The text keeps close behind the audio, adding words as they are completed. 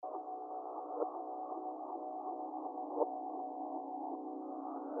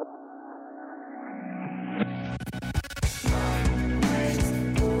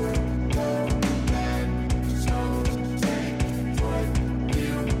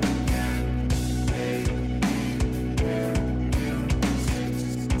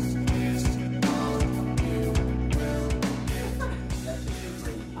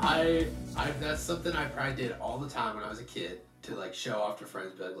something I probably did all the time when I was a kid to like show off to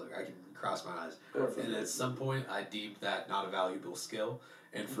friends. Be like, look, I can cross my eyes. And at some point, I deemed that not a valuable skill.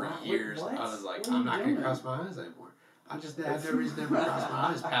 And for years, what? I was like, What are I'm you not going to doing? cross my eyes anymore. I just had no reason to ever cross my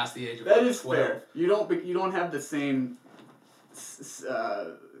eyes past the age of That like, is 12. fair. You don't have the same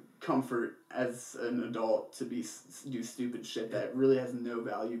comfort as an adult to do stupid shit that really has no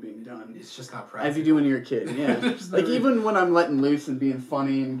value being done. It's just not practical. As you do when you're a kid, yeah. There's Like no even when I'm letting loose and being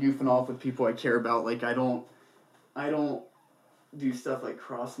funny and goofing off with people I care about, like I don't do stuff like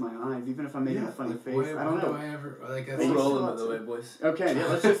cross my eyes, even if I'm making a funny face. I don't know. That's We're rolling, by the way, boys. Okay,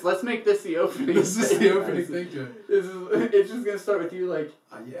 yeah, let's make this the opening. This is the opening thing to it. It's just gonna start with you, like.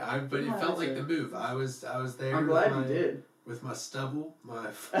 But it felt like the move. I was there. I'm glad you did. With my stubble, my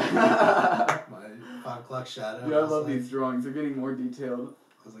 5 o'clock shadow. Dude, I love these drawings. They're getting more detailed.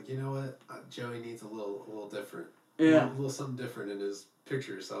 I was like, you know what? Joey needs a little different. Yeah. A little something different in his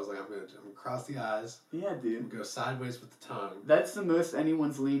pictures. So I was like, I'm gonna cross the eyes. Yeah, dude. Go sideways with the tongue. That's the most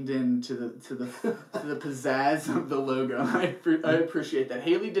anyone's leaned in to the pizzazz of the logo. I appreciate that.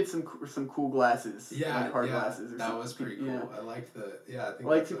 Haley did some cool glasses. Yeah, like hard glasses. Or that something. was pretty cool. Yeah. I liked the I think. I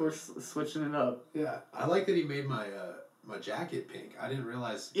like people are switching it up. Yeah, I like that he made my jacket pink. I didn't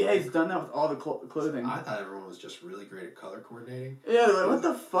realize. Yeah, he's done that with all the clothing. I thought everyone was just really great at color coordinating. Yeah, they're like, what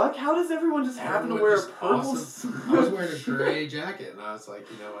the fuck? How does everyone just happen to wear a purple? Awesome. I was wearing a gray jacket, and I was like,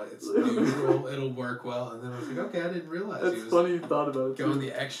 you know what? It's neutral. It'll work well. And then I was like, okay, I didn't realize That's he was funny you thought about it. going too.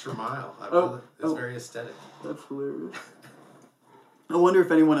 the extra mile. It's very aesthetic. That's hilarious. I wonder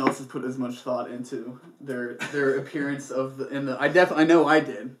if anyone else has put as much thought into their appearance I know I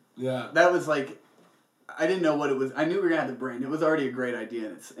did. Yeah. That was like, I didn't know what it was. I knew we were gonna have the brain. It was already a great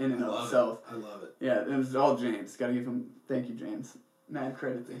idea in and of itself. I love it. Yeah, it was all James. Gotta give him thank you, James. Mad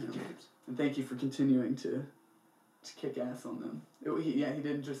credit to him. James. And thank you for continuing to kick ass on them. He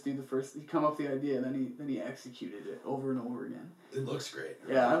didn't just do the first. He come up with the idea, then he executed it over and over again. It looks great.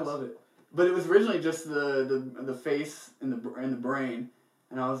 Yeah, I love it. But it was originally just the face and the brain,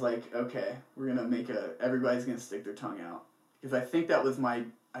 and I was like, okay, we're gonna make everybody's gonna stick their tongue out, because I think that was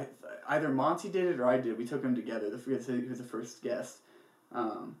either Monty did it or I did. We took them together. He was the first guest.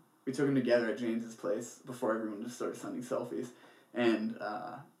 We took them together at James's place before everyone just started sending selfies, and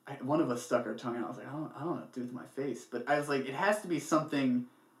one of us stuck our tongue out. I was like, I don't know what to do with my face, but I was like, it has to be something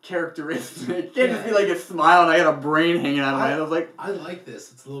characteristic. It can't just be like a smile and I got a brain hanging out of my head. I was like, I like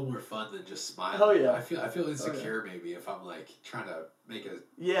this. It's a little more fun than just smiling. Oh yeah. I feel insecure maybe if I'm like trying to make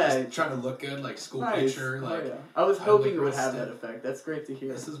trying to look good, like school nice. picture. Like I was hoping it would real have stiff. that effect. That's great to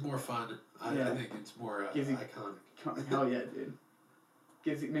hear. This is more fun. I think it's more Gives you- iconic. Hell yeah,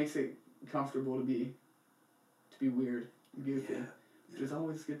 dude. Makes it comfortable to be weird and goofy, which is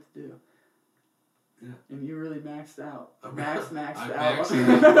always good to do. Yeah. And you really maxed out. I'm maxed maxed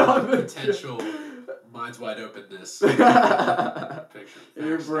out. on potential minds wide openness picture. And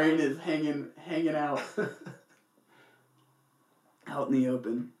your brain is hanging out in the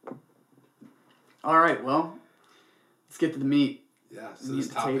open. All right, well, let's get to the meat. Yeah, so Meat this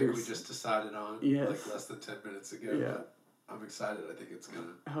and topic potatoes. we just decided on Yes. like less than 10 minutes ago. Yeah. But I'm excited. I think it's gonna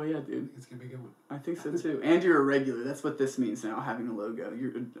Oh yeah, dude. be a good one. I think so too. And you're a regular. That's what this means now. Having a logo,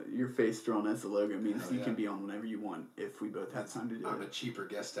 your face drawn as the logo means Hell you yeah. can be on whenever you want if we both have time to do I'm it. a cheaper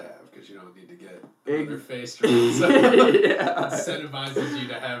guest to have because you don't need to get Egg- another face drawn. So Yeah. incentivizes you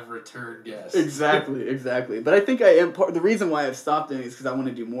to have return guests. Exactly. But I think I am the reason why I've stopped doing it is because I want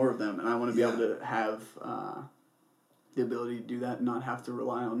to do more of them, and I want to be able to have the ability to do that and not have to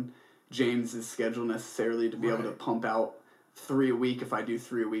rely on James's schedule necessarily to be able to pump out 3 a week if I do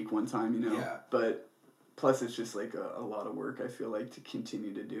 3 a week one time, you know. Yeah. But plus it's just like a lot of work I feel like to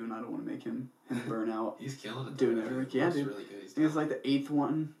continue to do, and I don't want to make him burn out. He's killing it. Doing every week. Yeah, dude. Really good. I think it's like the 8th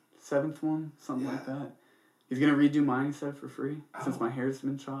one, 7th one, something Yeah. like that. He's gonna redo mine, he said, for free since Oh. my hair's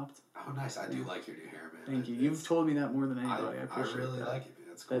been chopped. Oh, nice. I do like your new hair, man. Thank you. You've told me that more than anybody. I I appreciate really that. like it, man.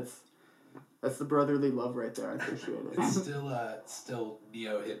 That's cool. That's the brotherly love right there. I appreciate it. It's still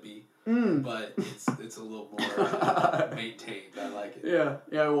neo hippie, Mm. but it's a little more maintained. I like it.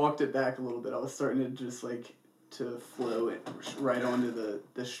 Yeah. I walked it back a little bit. I was starting to just like to flow it right onto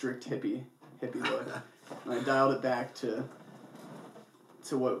the strict hippie look. And I dialed it back to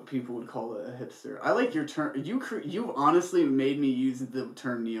what people would call a hipster. I like your term. You've honestly made me use the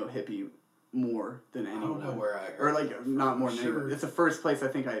term neo hippie more than anyone. I don't know where I heard Or like it not from. more than Sure. anyone. It's the first place I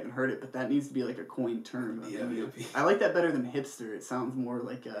think I even heard it, but that needs to be like a coined term. Neo hippie. I like that better than hipster. It sounds more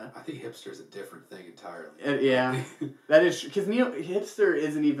like a. I think hipster is a different thing entirely. Yeah, that is because hipster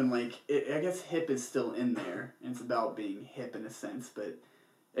isn't even like I guess hip is still in there, and it's about being hip in a sense, but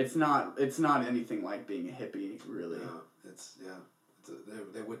it's not anything like being a hippie really. No, it's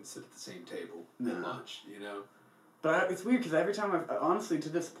they wouldn't sit at the same table No. at lunch, you know. But it's weird because every time honestly to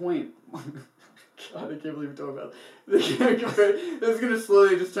this point, God, I can't believe we're talking about this. This is gonna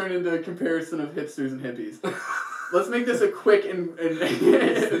slowly just turn into a comparison of hipsters and hippies. Let's make this a quick and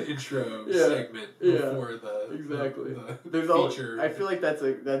it's the intro segment before the exactly. The feature. I feel like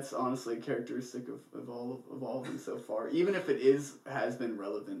that's honestly a characteristic of all of them so far. Even if it has been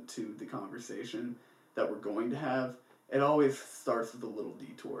relevant to the conversation that we're going to have, it always starts with a little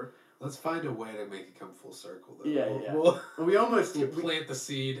detour. Let's find a way to make it come full circle, though. Yeah, We'll plant the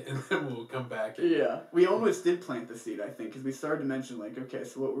seed, and then we'll come back. We almost did plant the seed, I think, because we started to mention, like, okay,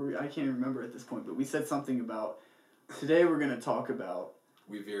 so what were we... I can't even remember at this point, but we said something about... Today we're going to talk about...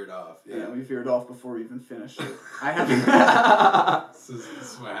 We veered off, Yeah, we veered off before we even finished it. I haven't... This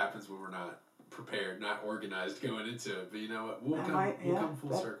is what happens when we're not prepared, not organized going into it. But you know what? We'll come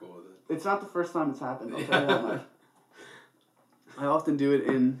full circle with it. It's not the first time it's happened, I'll tell you that much. I often do it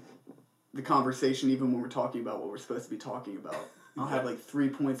in... the conversation, even when we're talking about what we're supposed to be talking about. I'll have like 3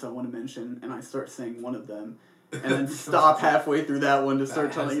 points I want to mention, and I start saying one of them, and then stop halfway through that one to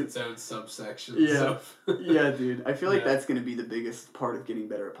start telling its own subsection. Yeah, yeah, dude. I feel like that's going to be the biggest part of getting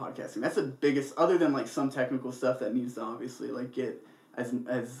better at podcasting. That's the biggest, other than like some technical stuff that needs to obviously like get as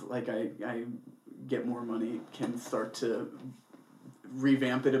like I get more money, can start to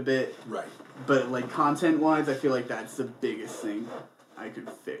revamp it a bit. Right. But like content wise, I feel like that's the biggest thing I could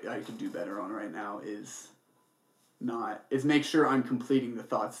do better on right now is make sure I'm completing the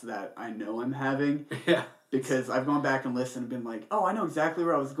thoughts that I know I'm having. Yeah. Because I've gone back and listened and been like, oh, I know exactly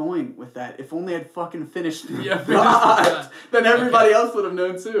where I was going with that. If only I'd fucking finished the then everybody else would have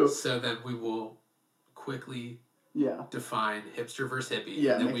known too. So then we will quickly define hipster versus hippie.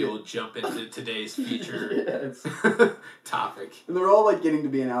 Yeah, and then we will jump into today's feature topic. And they're all like getting to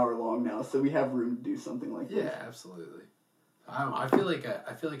be an hour long now, so we have room to do something like this. Yeah, absolutely. I feel like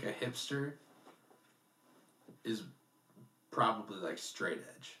a hipster is probably like straight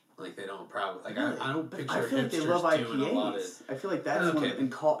edge. Like they don't probably like really? I don't picture hipsters doing a lot of. I feel like that's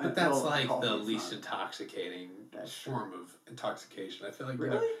but that's like the least intoxicating form of intoxication. I feel like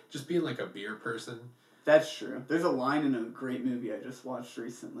just being like a beer person. That's true. There's a line in a great movie I just watched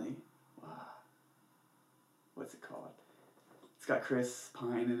recently. Wow. What's it called? It's got Chris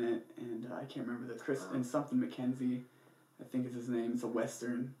Pine in it, and I can't remember and something McKenzie. I think is his name. It's a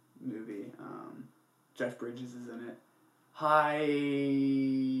Western movie. Jeff Bridges is in it.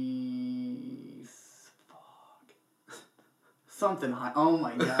 Something high. Oh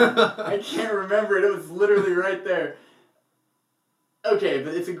my god. I can't remember it. It was literally right there. Okay,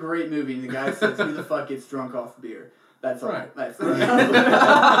 but it's a great movie, and the guy says, who the fuck gets drunk off beer? That's all. Right. That's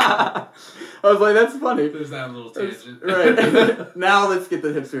I was like, that's funny. There's that little tangent. Right. Now let's get the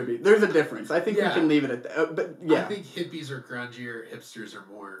hipster beat. There's a difference. I think we can leave it at that. But yeah. I think hippies are grungier, hipsters are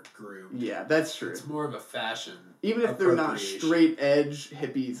more groomed. Yeah, that's true. It's more of a fashion. Even if they're not straight edge,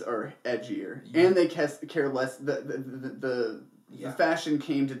 hippies are edgier. Yeah. And they care less. The fashion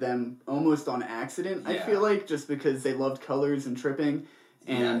came to them almost on accident, I feel like, just because they loved colors and tripping.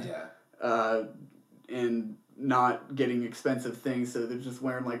 And, and not getting expensive things, so they're just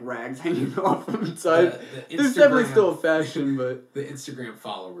wearing like rags hanging off them inside. There's definitely still a fashion, but the Instagram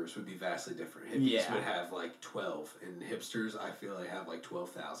followers would be vastly different. Hippies would have like 12, and hipsters I feel like have like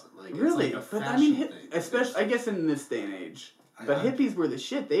 12,000. Like really, it's like a but fashion I mean, thing. Especially I guess in this day and age. But hippies were the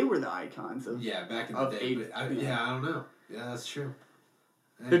shit. They were the icons of back in the day. But I don't know. Yeah, that's true.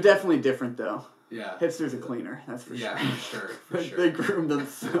 They're definitely different though. Yeah. Hipsters are cleaner, that's for sure. Yeah, for sure. They groom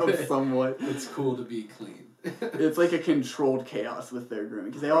themselves somewhat. It's cool to be clean. It's like a controlled chaos with their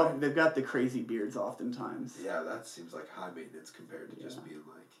grooming because they've got the crazy beards oftentimes. Yeah, that seems like high maintenance compared to just being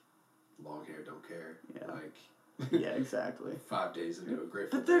like long hair, don't care. Yeah. Like. Yeah, exactly. 5 days into a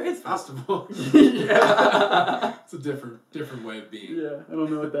Grateful Dead festival. Yeah. It's a different way of being. Yeah, I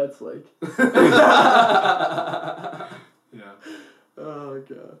don't know what that's like. Yeah. Oh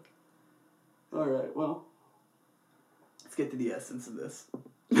god. All right. Well, let's get to the essence of this.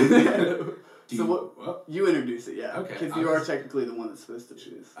 You introduce it, yeah. Okay. Because you are technically the one that's supposed to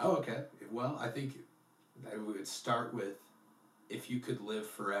choose. Oh, okay. Well, I think we would start with, if you could live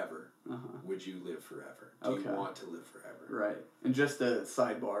forever, would you live forever? Do you want to live forever? Right. And just a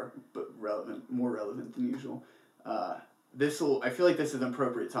sidebar, but more relevant than usual. I feel like this is an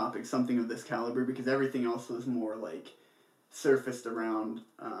appropriate topic, something of this caliber, because everything else was more like surfaced around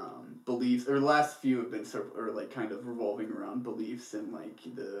beliefs, or the last few have been kind of revolving around beliefs and like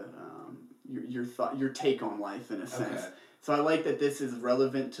the your take on life in a sense. So I like that this is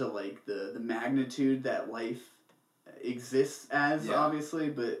relevant to like the magnitude that life exists as, obviously,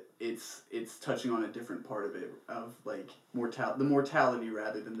 but it's touching on a different part of it, of like the mortality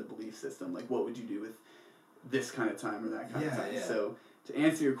rather than the belief system. Like, what would you do with this kind of time or that kind of time? Yeah. So to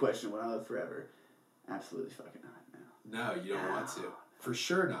answer your question, would I live forever? Absolutely fucking not. No, you don't want to. For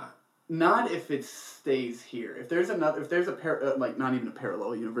sure not. Not if it stays here. If there's a like not even a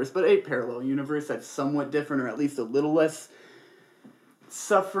parallel universe, but a parallel universe that's somewhat different or at least a little less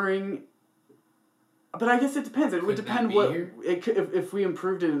suffering. But I guess it depends. It would depend what it could, if we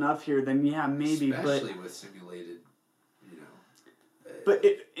improved it enough here. Then yeah, maybe. Especially with simulated, you know. But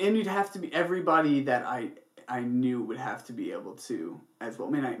you'd have to be everybody that I knew would have to be able to as well.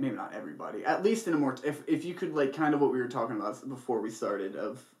 Maybe not everybody. At least in a more if you could like kind of what we were talking about before we started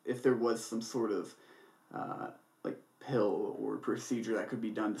of if there was some sort of like pill or procedure that could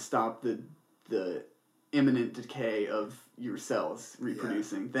be done to stop the imminent decay of your cells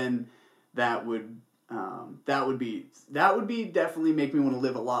reproducing, then that would definitely make me want to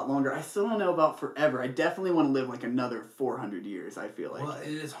live a lot longer. I still don't know about forever. I definitely want to live like another 400 years, I feel like. Well, it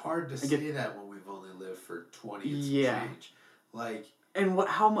is hard to say that when we've only lived for 20 and some change. Like, and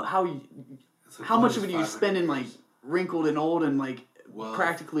how much of it do you spend in like wrinkled and old and like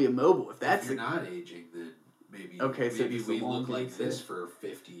practically immobile? If you're not aging, then maybe we look like this for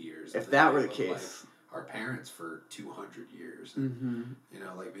 50 years. If that were the case. Like our parents for 200 years. And, you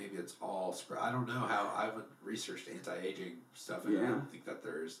know, like maybe it's all spread. I don't know how. I haven't researched anti-aging stuff, and I don't think that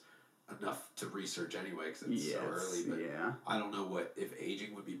there's enough to research anyway because it's so early. But I don't know if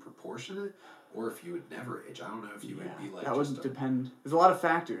aging would be proportionate or if you would never age. I don't know if you would be like. That would depend. There's a lot of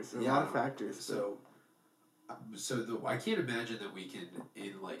factors. So I can't imagine that we can,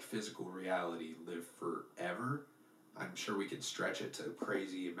 in like physical reality, live forever. I'm sure we can stretch it to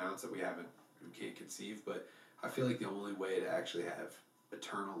crazy amounts that we can't conceive, but I feel like the only way to actually have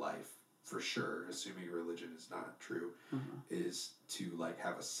eternal life, for sure, assuming religion is not true, is to like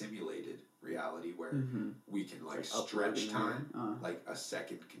have a simulated reality where we can like stretch time. Like a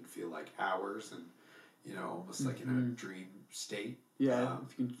second can feel like hours, and you know, almost like in a dream state. Yeah,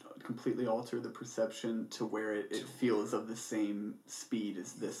 if you can completely alter the perception to where it feels of the same speed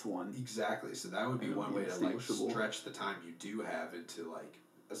as this one. Exactly. So that would be one way to like stretch the time you do have into like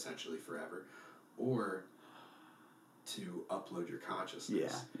essentially forever, or to upload your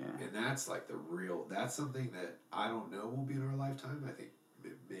consciousness. Yeah. And that's like that's something that I don't know will be in our lifetime. I think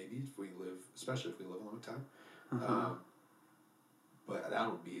maybe if we live, especially if we live a long time. But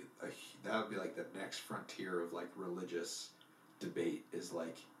that would be like the next frontier of like religious debate is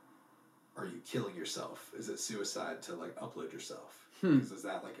like, are you killing yourself? Is it suicide to like upload yourself? Because is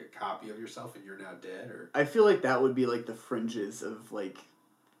that like a copy of yourself and you're now dead? Or I feel like that would be like the fringes of like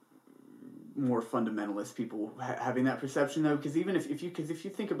more fundamentalist people having that perception though, because even if you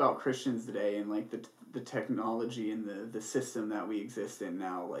think about Christians today and like the technology and the system that we exist in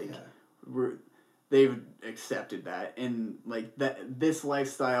now, like they've accepted that, and like that this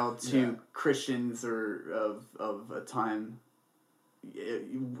lifestyle to Christians or of a time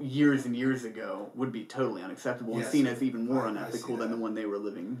years and years ago would be totally unacceptable and seen as even more unethical than the one they were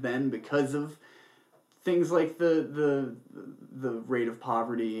living then, because of things like the rate of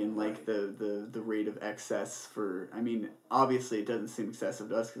poverty and like the rate of excess for, I mean, obviously it doesn't seem excessive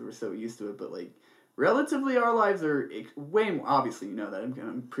to us because we're so used to it, but like relatively our lives are way more, obviously you know that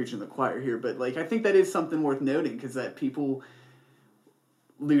I'm preaching the choir here, but like I think that is something worth noting, because that people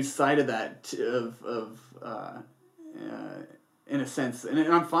lose sight of that in a sense, and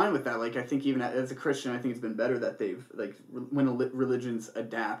I'm fine with that. Like I think even as a Christian, I think it's been better that they've like when religions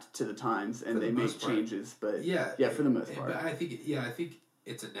adapt to the times and they make changes. But for the most part. But I think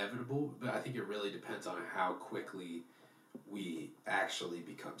it's inevitable. But I think it really depends on how quickly we actually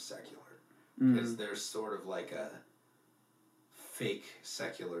become secular, because there's sort of like a fake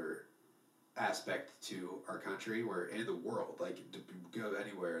secular aspect to our country and the world. Like to go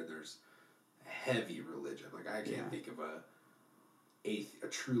anywhere, there's heavy religion. Like I can't think of a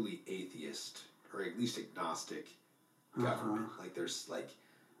truly atheist or at least agnostic government. Like there's like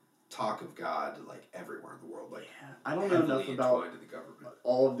talk of God like everywhere in the world. Like I don't know enough about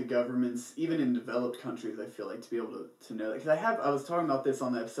all of the governments, even in developed countries. I feel like to be able to know that, because I was talking about this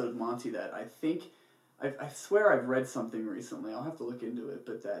on the episode of Monty that I think I swear I've read something recently. I'll have to look into it,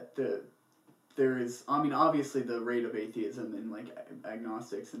 but that there is, I mean, obviously the rate of atheism and like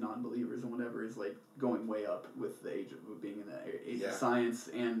agnostics and non-believers and whatever is like going way up with the age of being in the age of science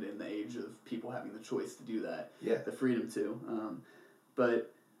and in the age of people having the choice to do that, the freedom to.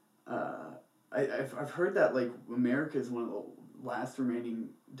 But I've heard that like America is one of the last remaining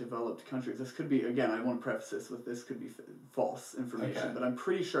developed countries. This could be, again, I want to preface this could be false information, Okay. but I'm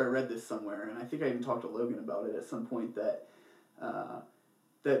pretty sure I read this somewhere, and I think I even talked to Logan about it at some point, that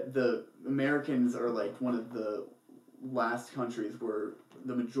the Americans are like one of the last countries where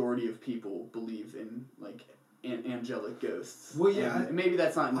the majority of people believe in like angelic ghosts. Well, yeah, and maybe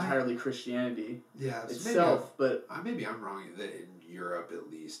that's not entirely Christianity itself, but maybe I'm wrong. That in Europe, at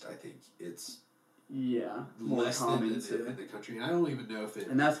least, I think it's more less common than in the country, and I don't even know if it.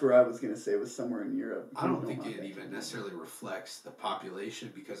 And that's where I was going to say was somewhere in Europe. I don't think it even necessarily reflects the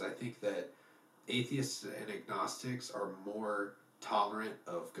population, because I think that atheists and agnostics are more tolerant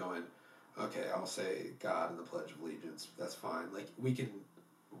of going, okay, I'll say God in the Pledge of Allegiance. That's fine. Like, we can.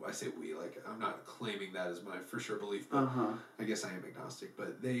 I say we, like, I'm not claiming that as my for sure belief, but I guess I am agnostic.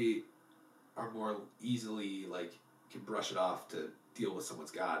 But they are more easily, like, can brush it off to deal with someone's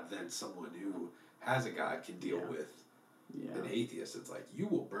God than someone who has a God can deal with an atheist. It's like, you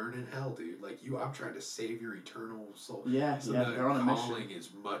will burn in hell, dude. Like, I'm trying to save your eternal soul. So the they're on a calling mission. is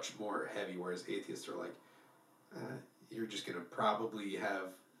much more heavy, whereas atheists are like, you're just going to probably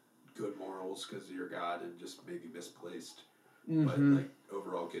have good morals because of your God and just maybe misplaced. But like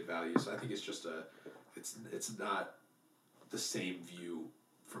overall good values. So I think it's just it's not the same view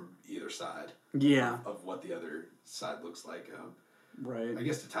from either side. Of what the other side looks like. Right. I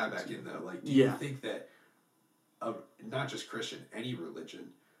guess to tie back in though, like, do you think that not just Christian, any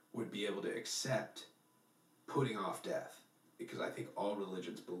religion would be able to accept putting off death? Because I think all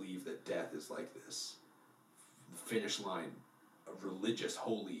religions believe that death is like this finish line, a religious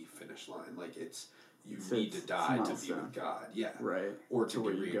holy finish line. Like it's. You need to die to be with God, right? Or to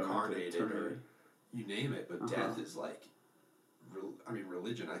be reincarnated, or you name it. But death is like,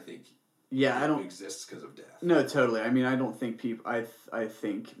 religion. I think. I don't exists because of death. No, totally. I mean, I don't think people. I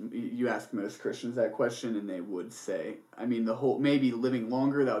think you ask most Christians that question, and they would say, I mean, the whole maybe living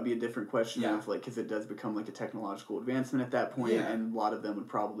longer, that would be a different question of like, because it does become like a technological advancement at that point, and a lot of them would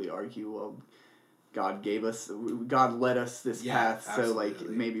probably argue, well, God led us this path, absolutely. So like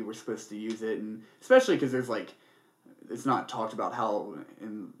maybe we're supposed to use it, and especially because there's like, it's not talked about how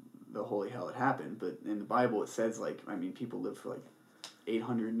in the holy hell it happened, but in the Bible it says like, I mean, people lived for like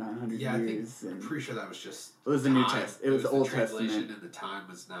 800, 900 years. I'm pretty sure that was just. It was the New Testament. It was the Old Testament. Testament. And the time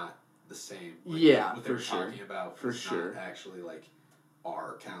was not the same. Like, what they were talking about was not actually like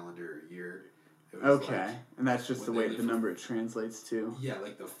our calendar year. Okay, like, and that's just the way the number it translates to. Yeah,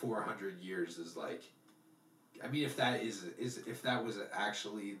 like the 400 years is like. I mean, if that if that was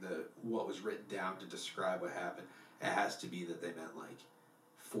actually what was written down to describe what happened, it has to be that they meant like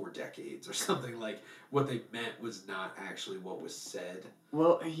 4 decades or something. Like what they meant was not actually what was said.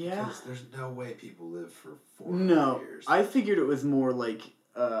 Well, yeah. Because there's no way people live for 400 years. I figured it was more like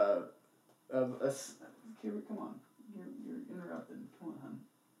come on, you're interrupted. Come on, hon.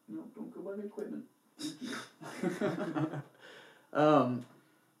 No, don't go by the equipment. Thank you.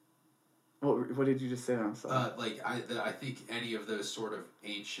 What did you just say? I'm sorry. I think any of those sort of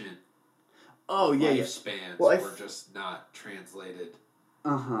ancient lifespans were just not translated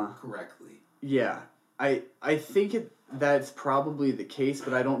correctly. Yeah, I think that's probably the case,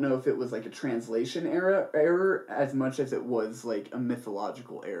 but I don't know if it was like a translation error as much as it was like a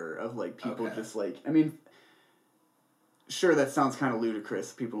mythological error of like people just like, I mean, sure, that sounds kind of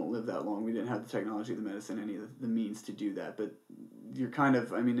ludicrous. People don't live that long. We didn't have the technology, the medicine, any of the means to do that. But you're kind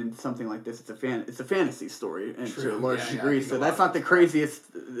of, I mean, in something like this, it's a fantasy story, and to a large degree. So that's not the craziest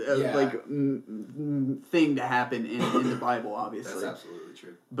thing to happen in the Bible, obviously. That's absolutely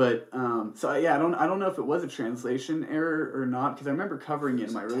true. But I don't know if it was a translation error or not, because I remember covering it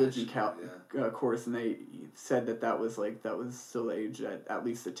in my religion course, and they said that was still the age that at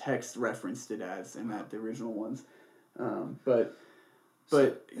least the text referenced it as, and that the original ones.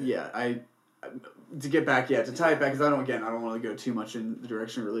 To get back, to tie it back, because I don't want to go too much in the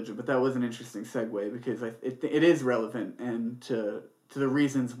direction of religion, but that was an interesting segue, because it is relevant, and to the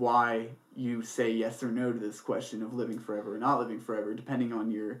reasons why you say yes or no to this question of living forever or not living forever, depending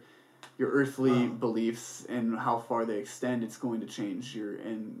on your earthly beliefs and how far they extend, it's going to change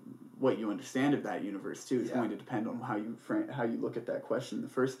and what you understand of that universe too is going to depend on how you look at that question in the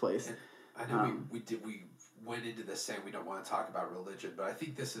first place. And I know we went into this saying we don't want to talk about religion, but I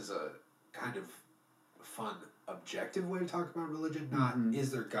think this is a kind of fun, objective way to talk about religion. Not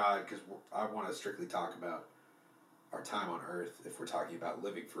is there God, because I want to strictly talk about our time on Earth if we're talking about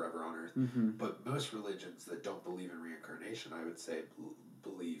living forever on Earth. But most religions that don't believe in reincarnation, I would say,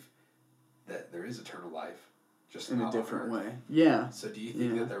 believe that there is eternal life, just in a different way. Yeah. So do you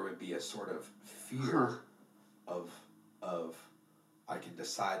think that there would be a sort of fear of I can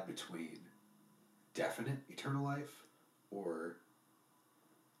decide between definite eternal life or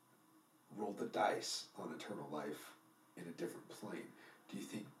roll the dice on eternal life in a different plane, do you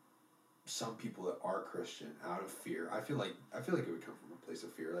think some people that are Christian out of fear, I feel like it would come from a place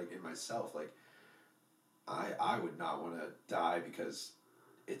of fear, like in myself, like I would not want to die because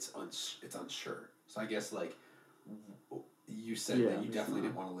it's unsure. So I guess like you said that you definitely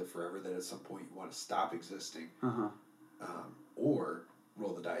didn't want to live forever, that at some point you want to stop existing, or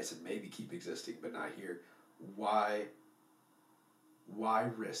roll the dice and maybe keep existing but not here. Why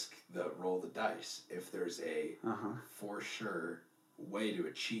risk the roll the dice if there's a for sure way to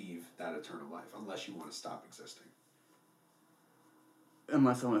achieve that eternal life, unless you want to stop existing?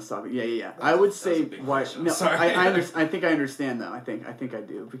 Unless I want to stop it, yeah. I would say why. No, I think I understand though. I think I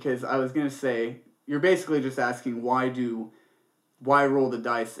do, because I was gonna say you're basically just asking why roll the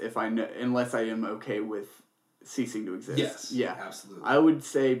dice if I know, unless I am okay with ceasing to exist. Yes. Yeah. Absolutely. I would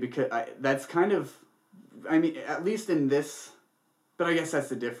say because that's kind of, I mean, at least in this, but I guess that's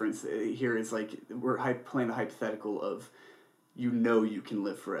the difference here is like we're playing the hypothetical of, you can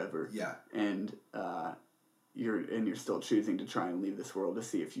live forever. Yeah. And you're still choosing to try and leave this world to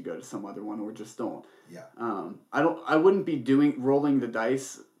see if you go to some other one or just don't. Yeah. I wouldn't be rolling the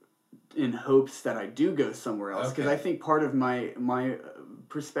dice in hopes that I do go somewhere else, because I think part of my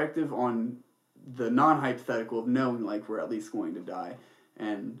perspective on the non-hypothetical of knowing like we're at least going to die,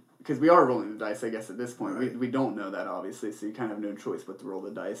 and because we are rolling the dice, I guess at this point we don't know that obviously, so you kind of have no choice but to roll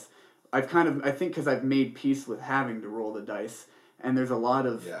the dice. I think because I've made peace with having to roll the dice, and there's a lot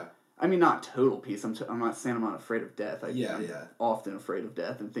of I mean, not total peace. I'm not saying I'm not afraid of death. I'm often afraid of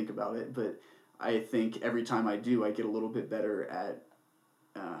death and think about it, but I think every time I do, I get a little bit better at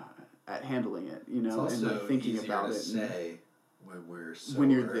handling it, and like thinking about it. Say when we're when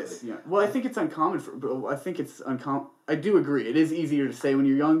you're early. This young. Well, I think it's uncommon I do agree. It is easier to say when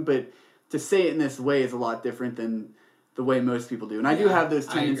you're young, but to say it in this way is a lot different than the way most people do. And I do have those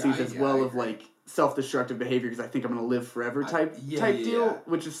tendencies as well of like self-destructive behavior because I think I'm going to live forever type deal,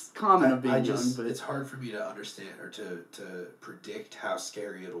 which is common of being young. But it's hard for me to understand or to predict how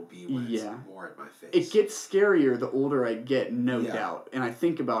scary it'll be when it's more at my face. It gets scarier the older I get, no doubt. And I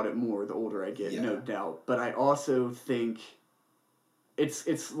think about it more the older I get, no doubt. But I also think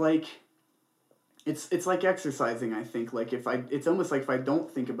it's like exercising. I think like it's almost like if I don't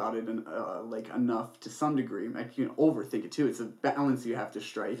think about it like enough to some degree, like you can overthink it too. It's a balance you have to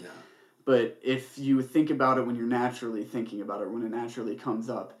strike. Yeah. But if you think about it when you're naturally thinking about it, when it naturally comes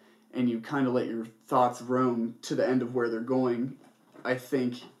up, and you kind of let your thoughts roam to the end of where they're going, I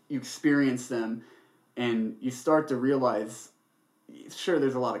think you experience them, and you start to realize, sure,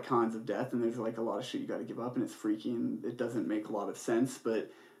 there's a lot of cons of death, and there's like a lot of shit you got to give up, and it's freaky, and it doesn't make a lot of sense,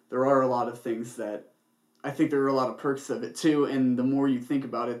 but there are a lot of things that I think there are a lot of perks of it too, and the more you think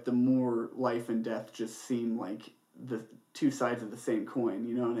about it, the more life and death just seem like the two sides of the same coin,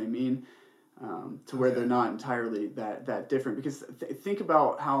 you know what I mean? Where they're not entirely that different. Because think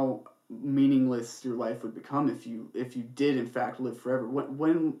about how meaningless your life would become if you did in fact live forever.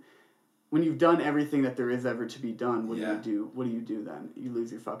 When you've done everything that there is ever to be done, what do you do? What do you do then? You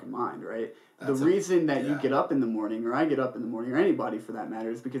lose your fucking mind, right? The reason that you get up in the morning, or I get up in the morning, or anybody for that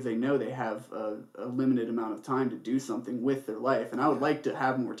matter, is because they know they have a limited amount of time to do something with their life. And I would like to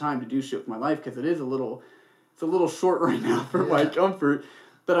have more time to do shit with my life, because it's a little short right now for my comfort.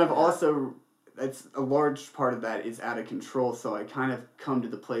 But I've also, it's a large part of that is out of control. So I kind of come to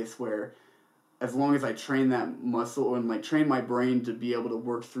the place where, as long as I train that muscle and like train my brain to be able to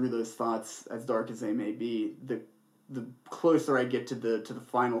work through those thoughts, as dark as they may be, the closer I get to the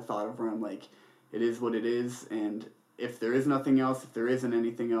final thought of where I'm like, it is what it is, and if there is nothing else, if there isn't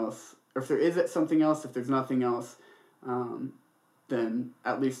anything else, or if there is something else, if there's nothing else, then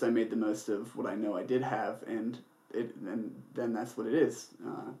at least I made the most of what I know I did have, and then that's what it is.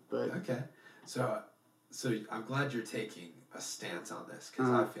 But okay, so I'm glad you're taking a stance on this, because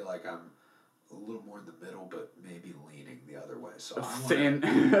I feel like I'm a little more in the middle, but maybe leaning the other way. So I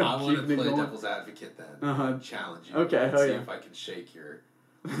want to play devil's advocate then, and challenge you. Okay, and see if I can shake your.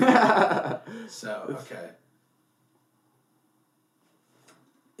 So okay,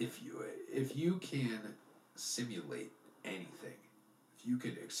 if you can simulate anything, if you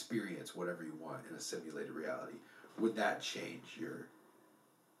could experience whatever you want in a simulated reality, would that change your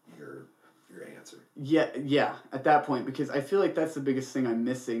answer? Yeah, at that point, because I feel like that's the biggest thing I'm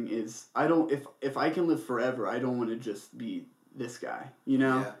missing is if I can live forever, I don't want to just be this guy, you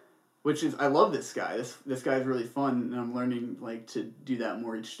know? Yeah. Which is, I love this guy. This guy's really fun, and I'm learning like to do that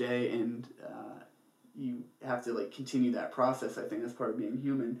more each day, and you have to like continue that process. I think that's part of being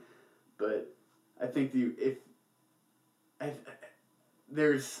human. But I think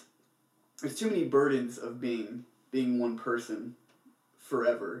there's too many burdens of being one person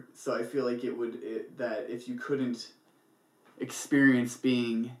forever. So I feel like that if you couldn't experience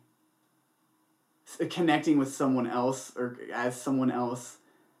being connecting with someone else or as someone else,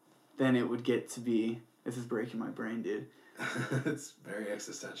 then it would get to be, this is breaking my brain, dude. It's very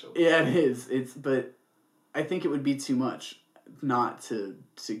existential. Yeah, it is. But I think it would be too much not to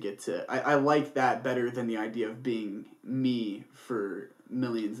get to. I like that better than the idea of being me for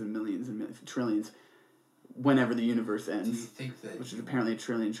millions and millions and trillions whenever the universe ends. Do you think that... Which is apparently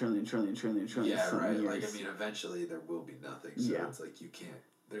trillion. Yeah, right. Years. Like, I mean, eventually there will be nothing. So it's like you can't...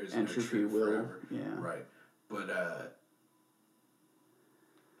 There's entropy no truth will. Forever. Yeah. Right. But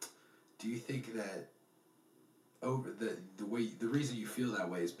do you think that the reason you feel that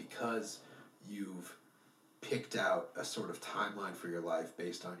way is because you've picked out a sort of timeline for your life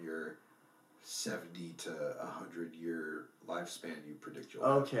based on your 70 to 100 year lifespan you predict you'll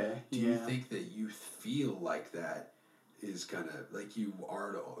have? Okay. Do you think that you feel like that is gonna, like, you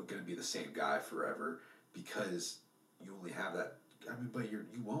are gonna be the same guy forever because you only have that? I mean, but you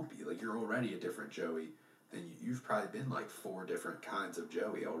won't be. Like, you're already a different Joey, and you've probably been like 4 different kinds of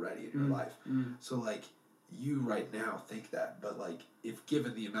Joey already in your life. So like, you right now think that, but like, if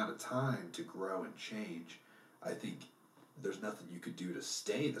given the amount of time to grow and change, I think there's nothing you could do to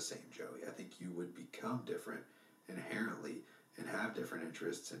stay the same Joey. I think you would become different inherently and have different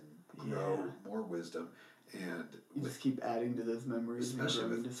interests and grow more wisdom. And you just keep adding to those memories, especially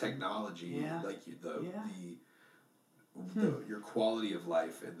with technology, like your quality of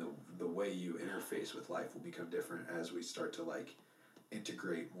life and the way you interface with life will become different as we start to like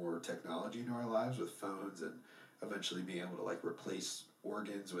integrate more technology into our lives with phones and eventually being able to like replace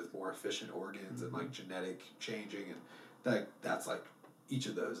organs with more efficient organs and like genetic changing, and that's like each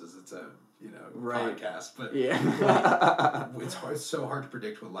of those is its own podcast. But it's so hard to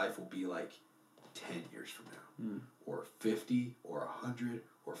predict what life will be like 10 years from now, or 50, or 100,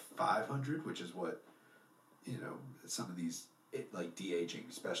 or 500, which is what some of these like de-aging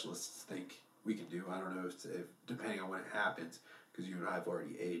specialists think we can do. I don't know if depending on when it happens, because you and I have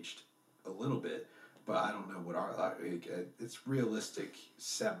already aged a little bit, but I don't know what it's realistic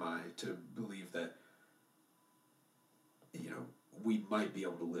semi to believe that we might be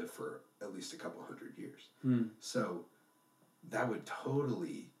able to live for at least a couple 100 years. So that would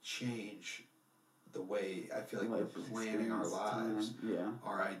totally change the way I feel like we're planning our lives,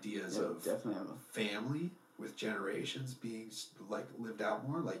 our ideas of family with generations being like lived out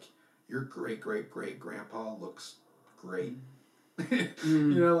more. Like, your great grandpa looks great.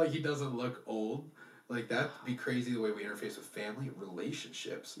 Like, he doesn't look old. Like, that'd be crazy the way we interface with family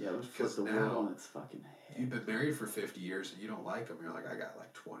relationships. Yeah, let's flip the world on its fucking head. You've been married for 50 years and you don't like them. You're like, I got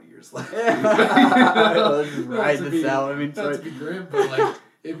like 20 years left. Let's just ride this out. I mean, that'd be grim, but like,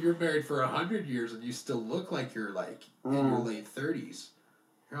 if you're married for 100 years and you still look like you're like in your late 30s,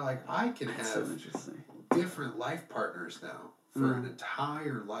 you're like, I can have different life partners now for an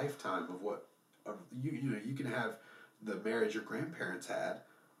entire lifetime of what you can have the marriage your grandparents had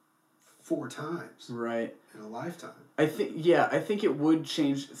 4 times in a lifetime. I think it would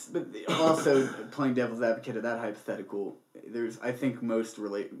change, but also playing devil's advocate of that hypothetical, I think most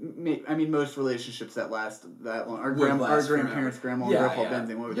relationships that last that long. Our grandparents, grandma and grandpa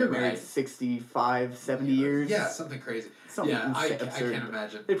Benzing, they married 65, 70 years. Yeah, something crazy. I can't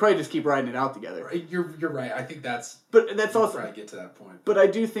imagine. They'd probably just keep riding it out together. You're right. I think that's also probably get to that point. But I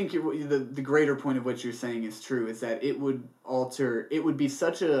do think the greater point of what you're saying is true. Is that it would be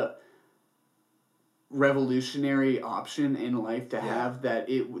such a revolutionary option in life to have that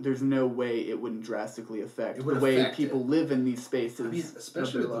there's no way it wouldn't drastically affect the way people live in these spaces. I mean,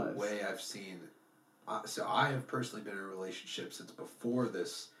 especially the way I've seen. So I have personally been in a relationship since before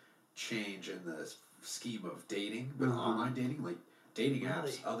this change in the scheme of dating, with online dating, like dating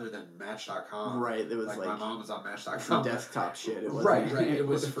apps other than Match.com. Right, it was like my mom was on Match.com. Some desktop shit. It wasn't, right. It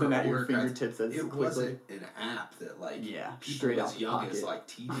was for at your fingertips. It wasn't an app that like people as young as like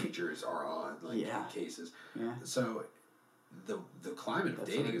teenagers are on, like in cases. Yeah. So the climate of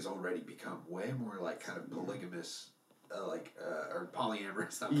dating has already become way more like kind of polygamous. Or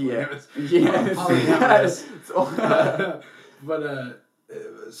polyamorous, not polygamous. Polyamorous. But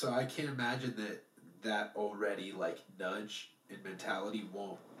so I can't imagine that already like nudge in mentality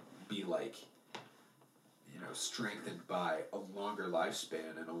won't be like strengthened by a longer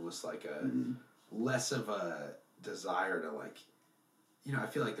lifespan and almost like a less of a desire to like I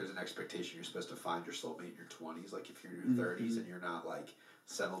feel like there's an expectation you're supposed to find your soulmate in your 20s. Like, if you're in your 30s and you're not like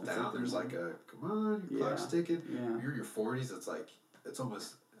settled down, there's like a come on, your clock's ticking. If you're in your 40s, it's like it's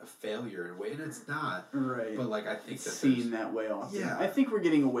almost a failure in a way, and it's not. Right. But like I think it's seen that way often. Yeah. I think we're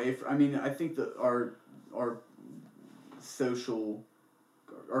getting away from. I mean, I think that our social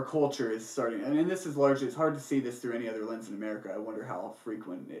our culture is starting. I mean, this is largely, it's hard to see this through any other lens in America. I wonder how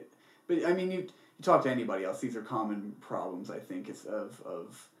frequent it. But I mean, you talk to anybody else. These are common problems. I think it's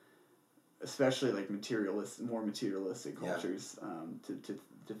of especially like more materialistic cultures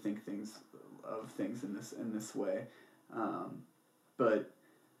to think things in this way, but.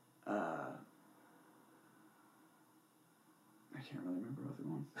 I can't really remember what they're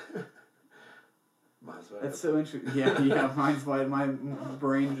going. Mine's wide. That's so interesting. Yeah, mine's wide. My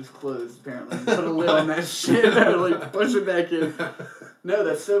brain just closed, apparently. Put a lid on that shit and like push it back in. No,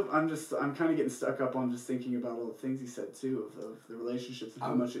 that's so... I'm kind of getting stuck up on just thinking about all the things he said, too, of the relationships and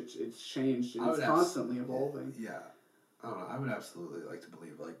how much it's changed, and it's constantly evolving. Yeah. I don't know. I would absolutely like to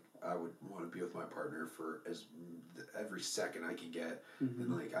believe, like, I would want to be with my partner for every second I can get,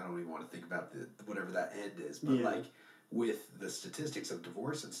 and, like, I don't even want to think about whatever that end is, but, like... With the statistics of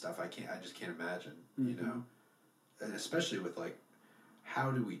divorce and stuff, I just can't imagine, you know, and especially with like, how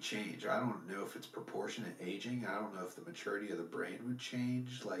do we change? I don't know if it's proportionate aging. I don't know if the maturity of the brain would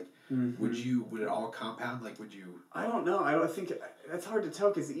change. Like, would it all compound? Like, would you? I don't know. I don't think that's hard to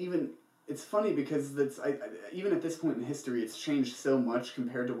tell because it's funny because even at this point in history, it's changed so much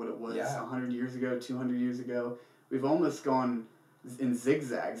compared to what it was 100 years ago, 200 years ago. We've almost gone in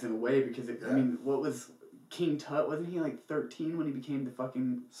zigzags in a way because I mean, what was King Tut, wasn't he like 13 when he became the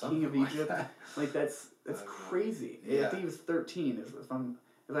fucking king of Egypt? Like that's crazy. I think he was 13. If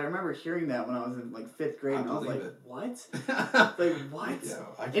I remember hearing that when I was in like 5th grade, and I was like, what? Like what?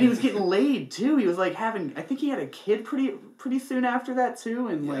 And he was getting laid too. He was like having. I think he had a kid pretty soon after that too,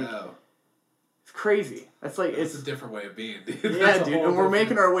 and like. It's crazy. That's like it's a different way of being, dude. Yeah, dude, and we're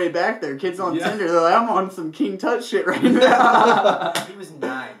making our way back there. Kids on Tinder, they're like, I'm on some King Tut shit right now. He was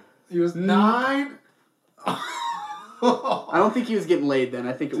 9. He was 9? I don't think he was getting laid then.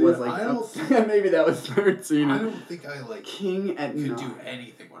 I think it was like maybe that was 13. I don't think I like King at 9. Could do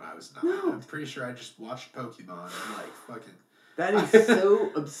anything when I was 9. No. I'm pretty sure I just watched Pokemon and like fucking. That is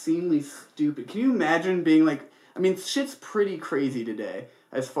so obscenely stupid. Can you imagine being like? I mean, shit's pretty crazy today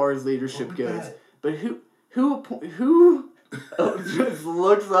as far as leadership goes. But who just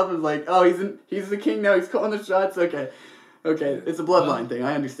looks up and is like, oh, he's the king now. He's calling the shots. Okay, it's a bloodline thing.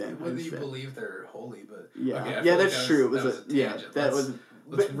 I understand. Whether you believe they're holy, but that's true. It was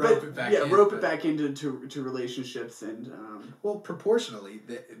Let's rope it back. Rope it back into relationships and. Well, proportionally,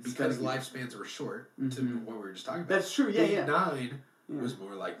 because lifespans were short to what we were just talking about. That's true. Yeah, 9 was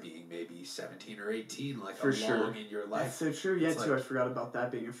more like being maybe 17 or 18, like for along in your life. That's so true. Yeah, too. I forgot about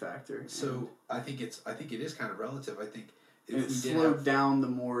that being a factor. So I think it is kind of relative. I think. It slowed down the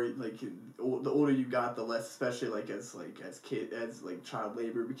more like the older you got, the less, especially as child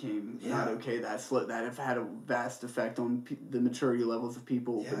labor became not okay. That had a vast effect on the maturity levels of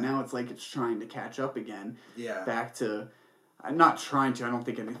people. But now it's like it's trying to catch up again. Yeah. Back to, I'm not trying to. I don't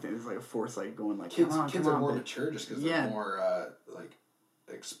think anything is like a force like going like kids are more mature just because they're more like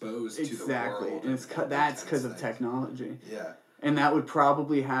exposed to the world. And that's because of technology. Yeah. And that would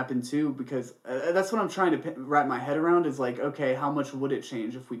probably happen too, because that's what I'm trying to wrap my head around is like, okay, how much would it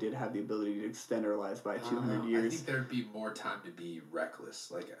change if we did have the ability to extend our lives by 200 years? I think there'd be more time to be reckless.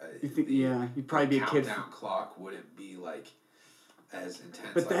 Like, you think, you'd probably be a kid. The countdown clock wouldn't be like as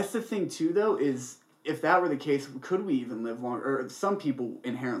intense. But that's the thing too, though, is if that were the case, could we even live longer? Or some people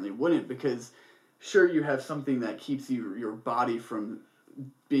inherently wouldn't, because sure, you have something that keeps your body from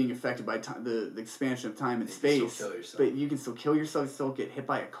being affected by time, the expansion of time and space, but you can still kill yourself, still get hit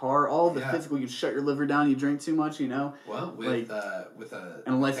by a car, all the physical, you shut your liver down, you drink too much, you know? Well,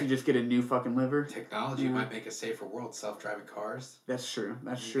 unless you just get a new fucking liver. Technology might make a safer world, self-driving cars. That's true.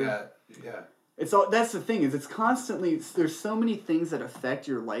 Yeah. That's the thing, is it's constantly, there's so many things that affect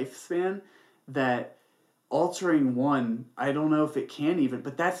your lifespan that altering one, I don't know if it can even,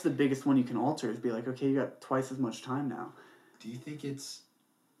 but that's the biggest one you can alter, is be like, okay, you got twice as much time now. Do you think it's,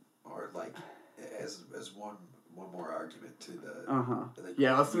 or like, as one more argument to the... Like,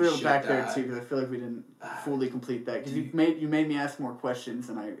 let's reel back there too, because I feel like we didn't fully complete that. Because you made me ask more questions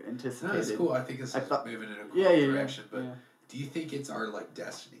than I anticipated. No, that's cool. I think it's moving in a cool direction. But do you think it's our like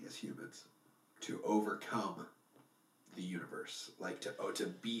destiny as humans to overcome the universe, like to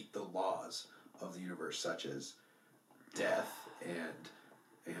beat the laws of the universe, such as death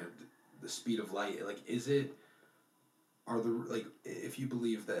and the speed of light? Like, is it? If you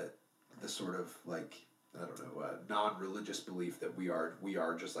believe that the sort of like, I don't know, non-religious belief that we are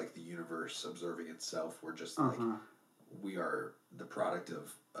just like the universe observing itself, we're just like, we are the product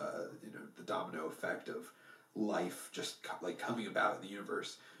of, the domino effect of life just like coming about in the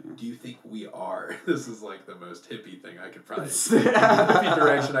universe. Do you think we are, this is like the most hippie thing I could probably, hippie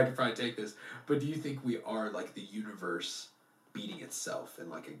direction I could probably take this, but do you think we are like the universe beating itself in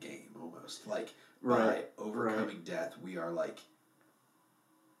like a game almost. Like right. by overcoming death, we are like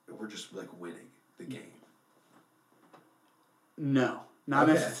we're just like winning the game. No, not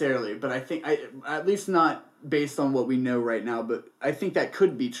necessarily, but I think at least not based on what we know right now, but I think that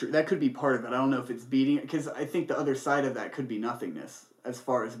could be true. That could be part of it. I don't know if it's beating it, because I think the other side of that could be nothingness, as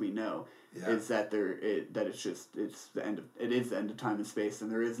far as we know. Yeah. Is that it's the end of time and space,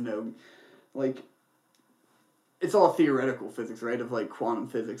 and there is no, like, it's all theoretical physics, right? Of like quantum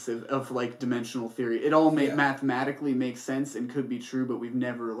physics, of like dimensional theory. It all mathematically makes sense and could be true, but we've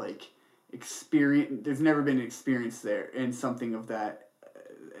never like there's never been an experience there in something of that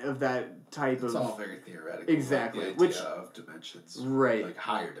type it's of... It's all very theoretical. Exactly. Like the idea of dimensions. Right. Like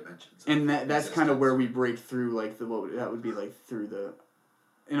higher dimensions. And that's kind of where we break through, like, that would be like through the...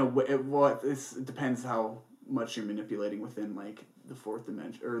 In a way, it depends how much you're manipulating within, like, the fourth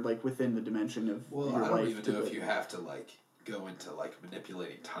dimension, or, like, within the dimension of your life. Well, I don't even know if you have to, like, go into, like,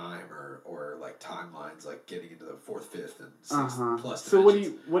 manipulating time or like, timelines, like, getting into the fourth, fifth, and sixth plus dimensions. So what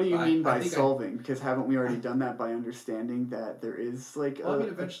do you mean by solving? Because haven't we already done that by understanding that there is, like,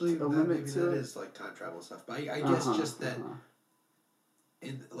 eventually a limit maybe to that it? is, like, time travel stuff. But I guess just that,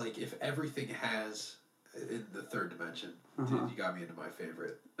 in like, if everything has... In the third dimension, dude, you got me into my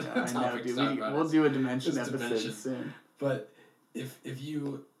favorite topic. I know, dude. We'll do a dimension episode soon. But if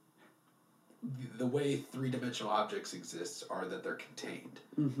you, the way 3-dimensional objects exist are that they're contained.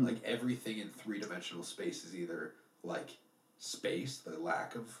 Mm-hmm. Like everything in 3-dimensional space is either like space, the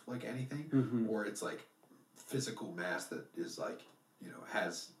lack of like anything, or it's like physical mass that is like,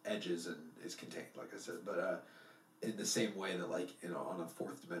 has edges and is contained. Like I said, but in the same way that like on a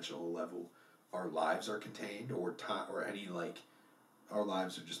 4th dimensional level, our lives are contained, or time, or any like, our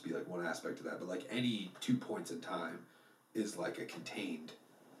lives would just be like one aspect of that. But like any 2 points in time is like a contained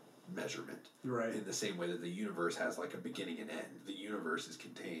measurement. Right. In the same way that the universe has like a beginning and end, the universe is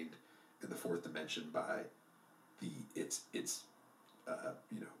contained in the 4th dimension by its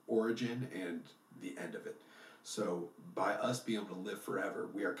origin and the end of it. So by us being able to live forever,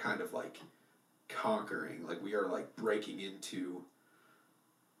 we are kind of like conquering, like we are like breaking into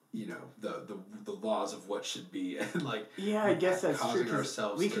the laws of what should be, and like I guess that's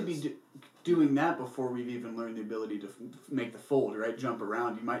true. We could be doing that before we've even learned the ability to make the fold, right? Jump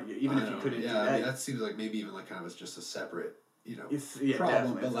around. You might if you couldn't do that. I mean, that seems like maybe even like kind of just a separate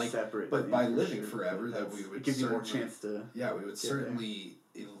problem. But like separate. But by living forever, that we would it gives you more chance to. Yeah, we would certainly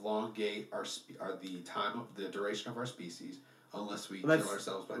elongate the duration of our species. Unless we kill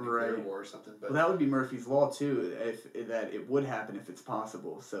ourselves by nuclear war or something. But that would be Murphy's Law, too, that it would happen if it's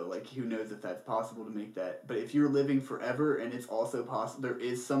possible. So, like, who knows if that's possible to make that. But if you're living forever and it's also possible, there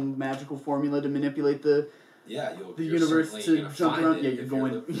is some magical formula to manipulate the universe to jump around. Yeah, you're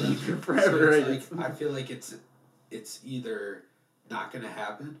going forever. So right? Like, I feel like it's either not going to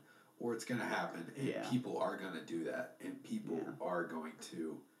happen or it's going to happen. And people are going to do that. And people are going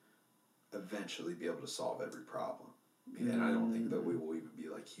to eventually be able to solve every problem. And I don't think that we will even be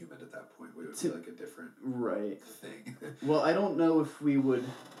like human at that point. We would be like a different thing. Well, I don't know if we would.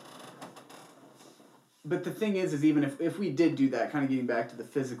 But the thing is even if we did do that, kind of getting back to the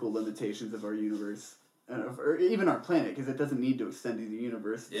physical limitations of our universe, or even our planet, because it doesn't need to extend to the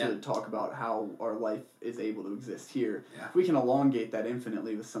universe to talk about how our life is able to exist here. Yeah. If we can elongate that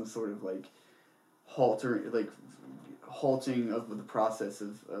infinitely with some sort of like halting of the process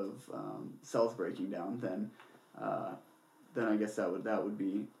of cells breaking down, then I guess that would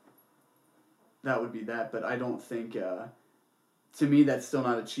be that. But I don't think to me that's still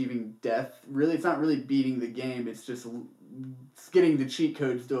not achieving death. Really, it's not really beating the game. It's just getting the cheat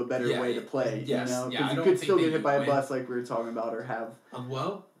codes to a better way to play. Yes. Because you could still get hit by a bus like we were talking about, or have.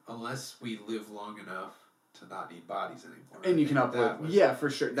 Unless we live long enough to not need bodies anymore. And you can upload. For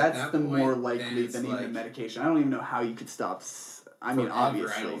sure. That's the more likely than even a medication. I don't even know how you could stop. I mean,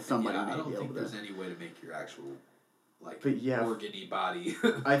 obviously, somebody may be able to. I don't think there's any way to make your actual organ-y body.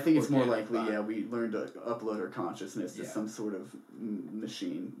 I think it's more likely, we learn to upload our consciousness to some sort of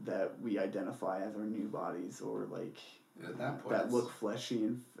machine that we identify as our new bodies, or like at that point, that look fleshy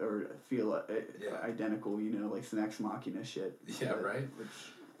and or feel identical, like some Ex Machina shit. Yeah, right. Which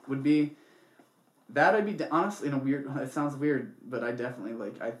would be that I'd be honestly in a weird. It sounds weird, but I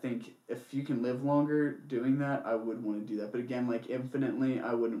definitely I think if you can live longer doing that, I would want to do that. But again, like infinitely,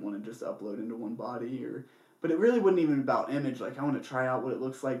 I wouldn't want to just upload into one body or. But it really wouldn't even be about image. Like I want to try out what it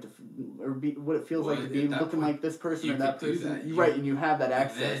looks like or be what it feels like to be looking like this person or that person. You're right, and you have that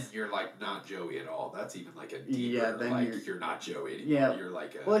access. Then you're like not Joey at all. That's even like a deeper. Then you're not Joey anymore. Yeah, you're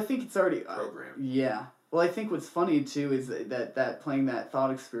like a. Well, I think it's already programmed. Yeah. Well, I think what's funny too is that playing that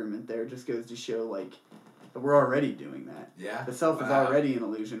thought experiment there just goes to show like But we're already doing that. Yeah. The self is already an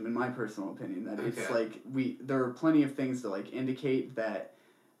illusion, in my personal opinion. That it's like there are plenty of things to like indicate that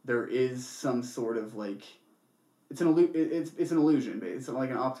there is some sort of like it's an illusion. It's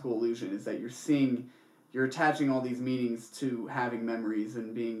like an optical illusion. Is that you're attaching all these meanings to having memories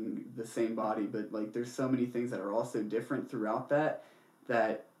and being the same body, but like there's so many things that are also different throughout that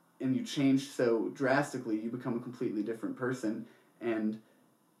and you change so drastically, you become a completely different person, and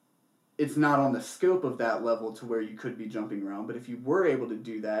it's not on the scope of that level to where you could be jumping around. But if you were able to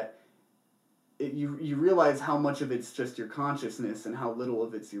do that, you realize how much of it's just your consciousness and how little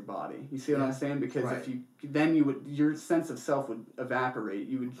of it's your body. You see what I'm saying? Because if your sense of self would evaporate.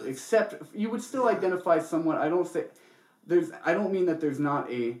 You would still identify somewhat. I don't mean that there's not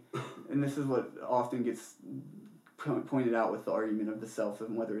and this is what often gets pointed out with the argument of the self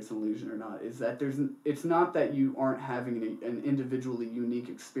and whether it's an illusion or not, is that it's not that you aren't having an individually unique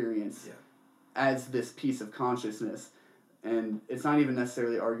experience as this piece of consciousness. And it's not even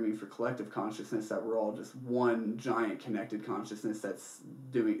necessarily arguing for collective consciousness, that we're all just one giant connected consciousness that's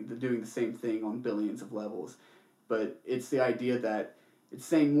doing the same thing on billions of levels. But it's the idea that it's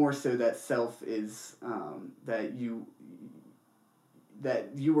saying more so that self is that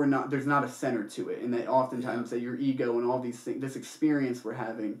you are not, there's not a center to it, and that oftentimes that your ego and all these things, this experience we're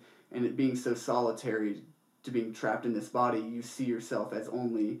having, and it being so solitary to being trapped in this body, you see yourself as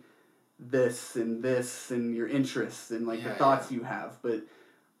only this and your interests and like the thoughts you have. But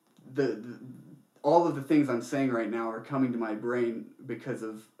the all of the things I'm saying right now are coming to my brain because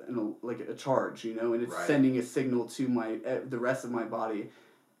of like a charge, and it's sending a signal to the rest of my body.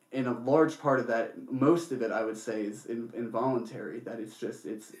 And a large part of that, most of it, I would say, is involuntary. That it's just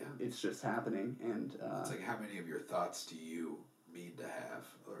happening. And it's like, how many of your thoughts do you mean to have,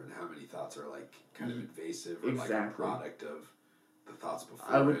 or how many thoughts are like kind of invasive or like a product of the thoughts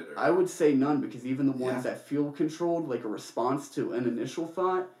before it? I would say none, because even the ones that feel controlled, like a response to an initial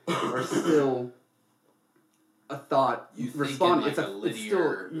thought, are still a thought responding. Like it's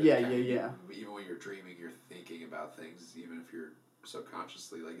still yeah. Even when you're dreaming, you're thinking about things, even if you're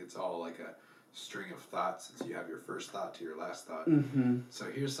subconsciously, like it's all like a string of thoughts since you have your first thought to your last thought. So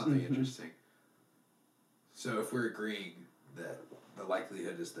here's something interesting. So if we're agreeing that the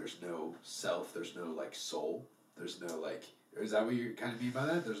likelihood is there's no self, there's no like soul, there's no like, is that what you kind of mean by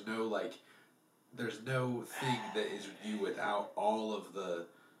that? There's no thing that is you without all of the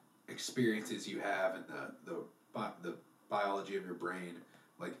experiences you have and the biology of your brain,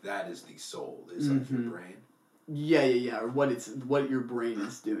 like that is the soul, is like your brain. Yeah. Or what your brain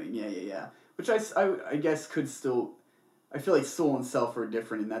is doing. Yeah. Which I guess could still, I feel like soul and self are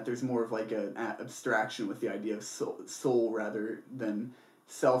different in that there's more of like an abstraction with the idea of soul rather than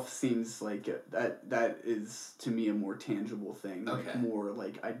self. Seems like that is to me a more tangible thing, like more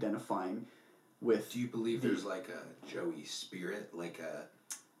like identifying with. Do you believe there's like a Joey spirit, like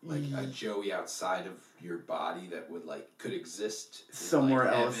a Joey outside of your body that would could exist somewhere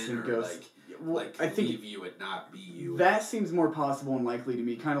else and go I think leave you and not be you? That seems more possible and likely to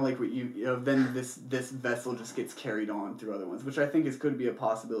me. Kind of like what then this vessel just gets carried on through other ones, which I think could be a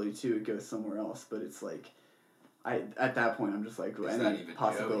possibility too. It goes somewhere else, but it's like at that point I'm just like, any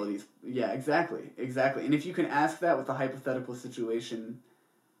possibilities? Joey? Yeah, exactly. And if you can ask that with a hypothetical situation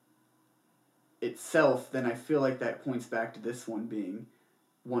itself, then I feel like that points back to this one being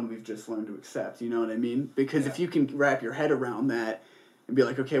one we've just learned to accept. You know what I mean? Because if you can wrap your head around that and be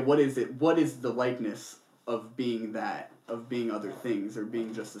like, okay, what is it? What is the likeness of being that, of being other things, or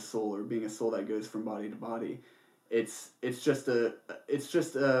being just a soul, or being a soul that goes from body to body? It's just a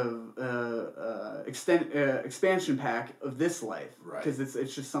expansion pack of this life, because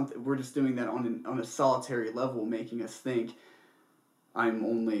it's just something we're just doing that on a solitary level, making us think I'm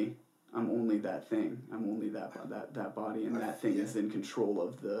only that thing. I'm only that body, and that thing is in control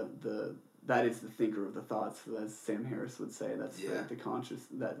of that is the thinker of the thoughts, as Sam Harris would say. That's the conscious,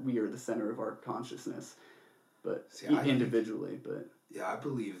 that we are the center of our consciousness, but individually. I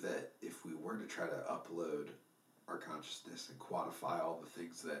believe that if we were to try to upload our consciousness and quantify all the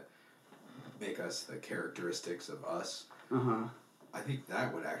things that make us the characteristics of us, I think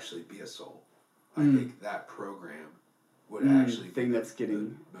that would actually be a soul. I think that program would actually be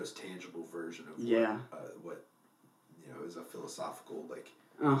the most tangible version of what is a philosophical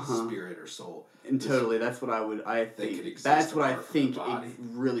spirit or soul. And totally, that's what I think. That's what I think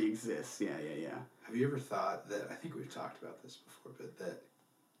really exists. Yeah. Have you ever thought that, I think we've talked about this before, but that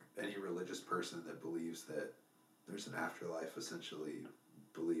any religious person that believes that there's an afterlife essentially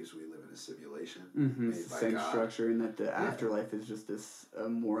believes we live in a simulation made by same God. Structure, and that the afterlife is just this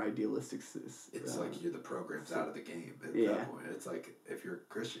more idealistic. It's like you're the program's out of the game at that point. It's like if you're a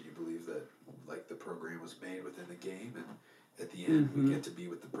Christian, you believe that like the program was made within the game, and at the end we get to be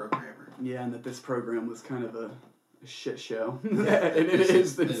with the programmer. Yeah, and that this program was kind of a shit show. And it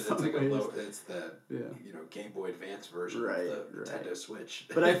is. It's like it's the Game Boy Advance version of the Nintendo Switch.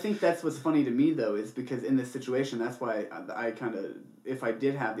 But I think that's what's funny to me though, is because in this situation, that's why I kind of, if I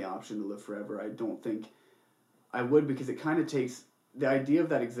did have the option to live forever, I don't think I would, because it kind of takes the idea of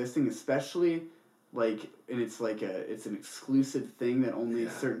that existing, especially like, and it's like it's an exclusive thing that only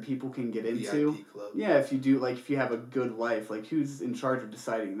certain people can get into. VIP club. Yeah, if you have a good life, like who's in charge of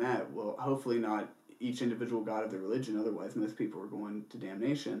deciding that? Well, hopefully not each individual god of their religion, otherwise most people are going to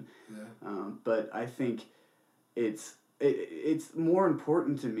damnation. But I think it's more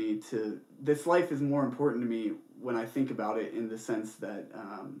important to me this life is more important to me when I think about it, in the sense that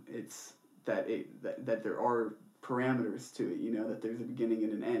that there are parameters to it, that there's a beginning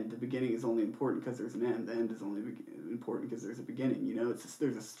and an end. The beginning is only important because there's an end. The end is only important because there's a beginning.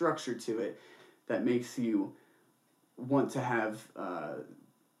 There's a structure to it that makes you want to have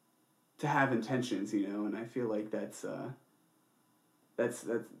intentions, and I feel like that's I was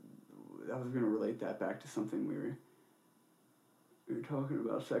going to relate that back to something we were talking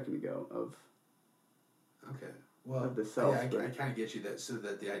about a second ago of the self. I kind of get you that, so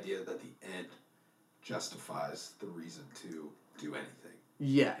that the idea that the end justifies the reason to do anything.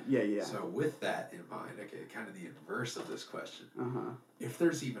 Yeah. So with that in mind, kind of the inverse of this question. If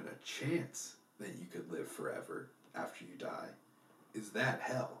there's even a chance that you could live forever after you die, is that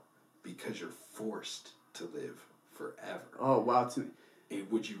hell? Because you're forced to live forever. Oh, wow.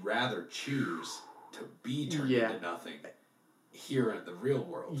 Would you rather choose to be turned into nothing here in the real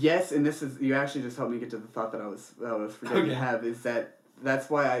world? Yes, and you actually just helped me get to the thought that I was forgetting to have, is that's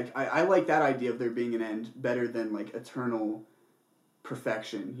why I like that idea of there being an end better than like eternal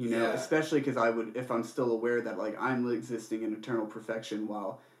perfection, especially because I would, if I'm still aware that like I'm existing in eternal perfection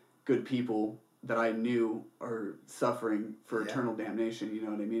while good people that I knew are suffering for eternal damnation, you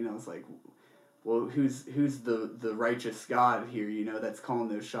know what I mean? I was like, well, who's the righteous God here, that's calling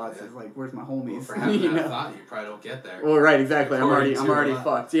those shots? It's like, where's my homies? Well, for having that thought, you probably don't get there. Well, right, exactly. I'm already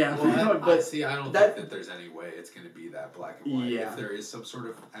fucked. Yeah. Well, I don't think that there's any way it's going to be that black and white. Yeah. If there is some sort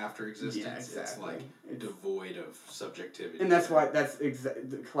of after existence, it's like devoid of subjectivity. And that's why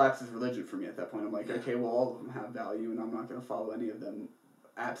it collapses religion for me at that point. I'm like, okay, well, all of them have value, and I'm not going to follow any of them.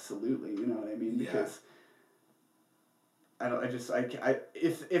 Absolutely, you know what I mean? Because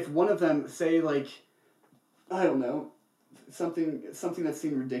if one of them, say like, I don't know, something that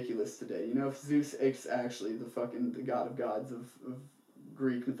seemed ridiculous today, if Zeus is actually the god of gods of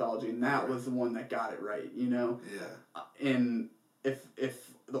Greek mythology, and that was the one that got it right, and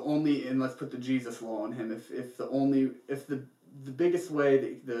if the only, and let's put the Jesus law on him, if the biggest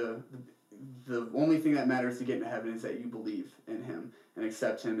way, the only thing that matters to get into heaven is that you believe in him and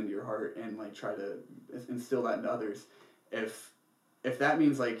accept him into your heart and like try to instill that into others. If that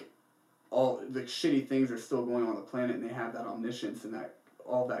means like all the shitty things are still going on the planet and they have that omniscience and that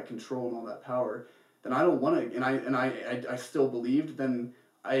all that control and all that power, then I don't want to. And I still believed. Then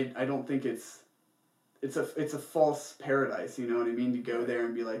I don't think it's a false paradise. You know what I mean? To go there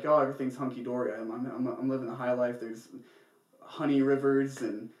and be like, oh, everything's hunky dory. I'm living a high life. There's honey rivers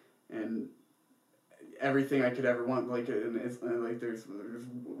and everything I could ever want, like there's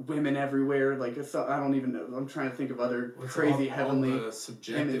women everywhere, like I don't even know. I'm trying to think of other crazy heavenly all the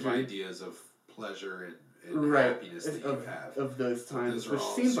subjective ideas of pleasure and happiness that you have of those times, which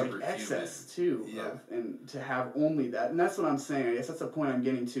seems like excess too. And to have only that, and that's what I'm saying. I guess that's the point I'm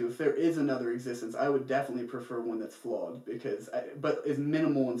getting to. If there is another existence, I would definitely prefer one that's flawed, but is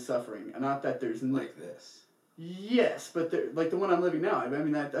minimal in suffering, and not that there's like this. Yes, but like the one I'm living now. I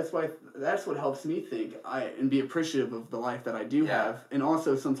mean that's what helps me think and be appreciative of the life that I do have, and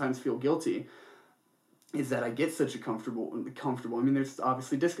also sometimes feel guilty. Is that I get such a comfortable. I mean, there's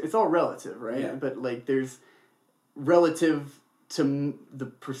obviously it's all relative, right? Yeah. But like there's relative to the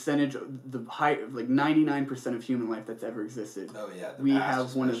percentage, the height, like 99% of human life that's ever existed. Oh yeah, we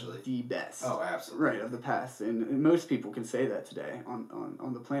have one of the best. Oh, absolutely. Right, of the past, and most people can say that today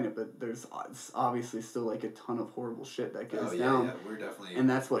on the planet. But there's obviously still like a ton of horrible shit that goes down. Yeah, we're definitely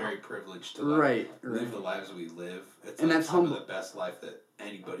very privileged to live the lives we live. It's and that's some of the best life that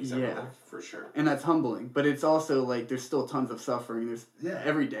anybody's ever lived, for sure. And that's humbling, but it's also like there's still tons of suffering. There's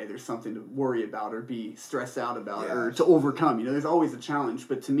every day there's something to worry about or be stressed out about or to overcome. There's always a challenge.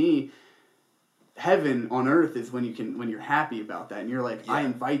 But to me, heaven on earth is when you're happy about that, and you're like, I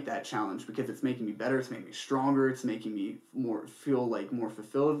invite that challenge because it's making me better, it's making me stronger, it's making me feel like more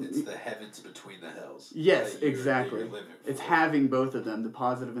fulfilled. It's the heavens between the hills. Yes, exactly. It's having both of them, the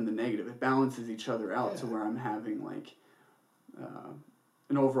positive and the negative. It balances each other out to where I'm having like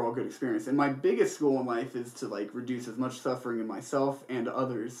an overall good experience. And my biggest goal in life is to like reduce as much suffering in myself and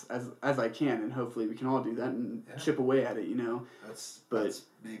others as I can, and hopefully we can all do that and chip away at it, you know. That's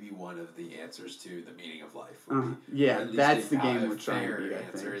maybe one of the answers to the meaning of life. That's the game we're trying to beat, I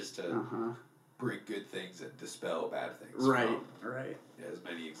think. Answer is to bring good things and dispel bad things. Right. As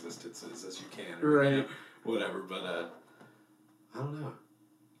many existences as you can. Right. Whatever, but I don't know.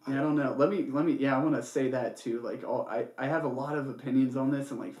 Yeah, I don't know. Let me. Yeah, I want to say that too. Like, I have a lot of opinions on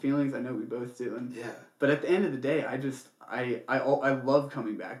this and like feelings. I know we both do. And but at the end of the day, I love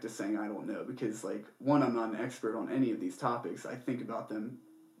coming back to saying I don't know, because like, one, I'm not an expert on any of these topics. I think about them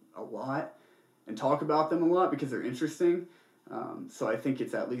a lot and talk about them a lot because they're interesting. So I think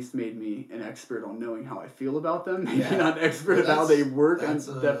it's at least made me an expert on knowing how I feel about them. Maybe not an expert at how they work. That's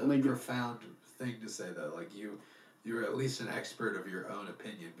I'm definitely a profound thing to say, though. Like you're at least an expert of your own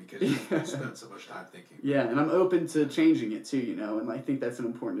opinion because you spent so much time thinking. Yeah, and I'm open to changing it too, you know, and I think that's an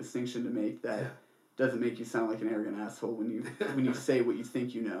important distinction to make, that doesn't make you sound like an arrogant asshole when you say what you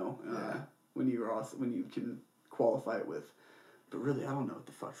think you know, when you can qualify it with, but really I don't know what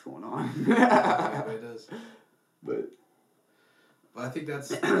the fuck's going on. Everybody does. But I think that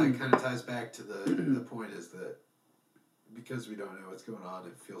kind of ties back to the point is that because we don't know what's going on,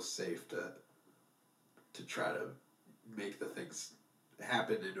 it feels safe to try to make the things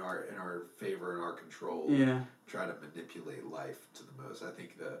happen in our favor, in our control. Try to manipulate life to the most. I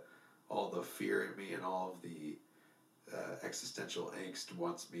think all the fear in me and all of the existential angst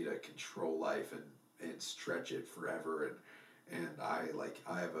wants me to control life and stretch it forever, and I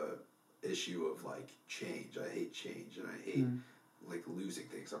have a issue of like change. I hate change, and I hate like losing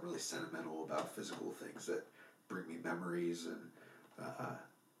things. I'm really sentimental about physical things that bring me memories,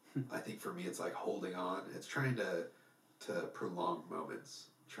 and I think for me it's like holding on. It's trying to prolong moments,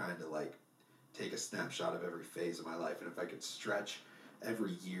 trying to like take a snapshot of every phase of my life, and if I could stretch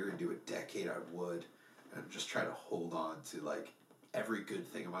every year and do a decade, I would, and just try to hold on to like every good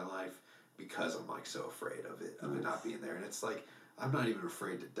thing in my life, because I'm like so afraid of it not being there. And it's like, I'm not even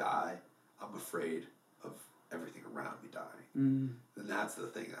afraid to die, I'm afraid of everything around me dying. And that's the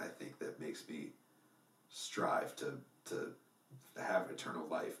thing I think that makes me strive to have eternal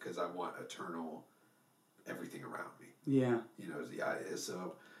life, because I want eternal everything around me. Yeah. You know,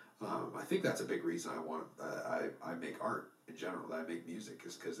 so I think that's a big reason I make art in general, that I make music,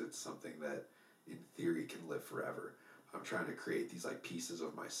 is because it's something that in theory can live forever. I'm trying to create these like pieces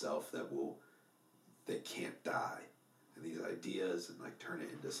of myself that can't die, and these ideas, and like turn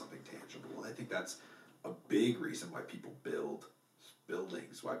it into something tangible. And I think that's a big reason why people build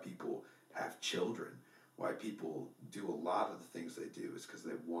buildings, why people have children, why people do a lot of the things they do, is because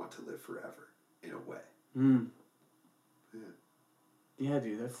they want to live forever in a way. Yeah,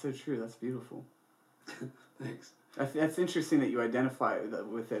 dude, that's so true. That's beautiful. Thanks. That's interesting that you identify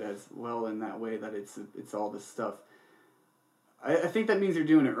with it as well in that way, that it's all this stuff. I think that means you're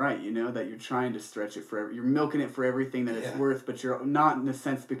doing it right, you know, that you're trying to stretch it forever. You're milking it for everything that it's worth, but you're not in a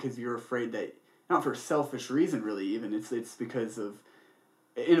sense because you're afraid that, not for a selfish reason really even, it's because of,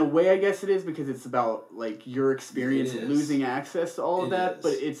 in a way I guess it is, because it's about like your experience losing access to all of that,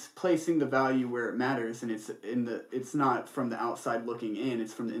 but it's placing the value where it matters, and it's not from the outside looking in,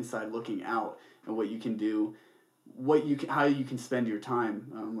 it's from the inside looking out, and what you can do, how you can spend your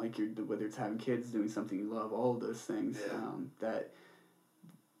time, like whether it's having kids, doing something you love, all of those things, that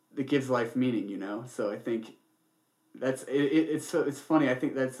gives life meaning, you know. So I think it's funny. I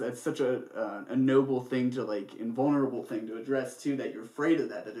think that's such a noble thing to like, and vulnerable thing to address too. That you're afraid of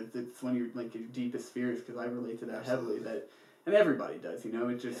that. That it's when you're like your deepest fears. Because I relate to that heavily. That, and everybody does. You know,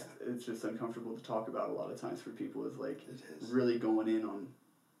 it's just uncomfortable to talk about a lot of times for people. Is like really going in on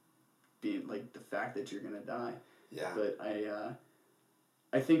being like the fact that you're gonna die. Yeah. But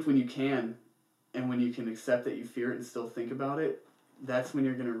I think when you can, and when you can accept that you fear it and still think about it, that's when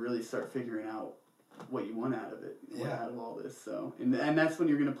you're gonna really start figuring out what you want out of it, out of all this. So, and that's when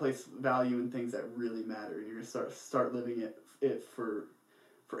you're gonna place value in things that really matter, and you're gonna start living it for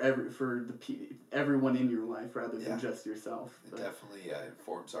everyone in your life rather than just yourself. It definitely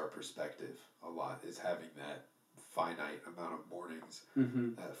informs our perspective a lot. Is having that finite amount of mornings,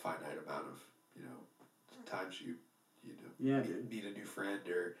 that finite amount of times you meet a new friend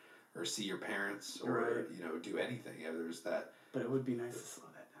or see your parents or do anything. Yeah, there's that. But it would be nice to slow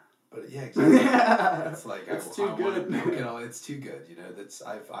that down. But yeah, exactly. It's like it's too good. It's too good. You know,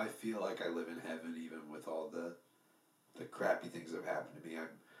 I feel like I live in heaven even with all the crappy things that have happened to me.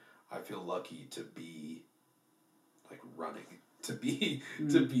 I feel lucky to be like running, to be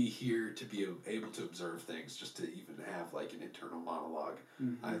here, to be able to observe things, just to even have like an internal monologue.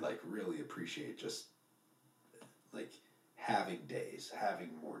 Mm-hmm. I like really appreciate just like having days,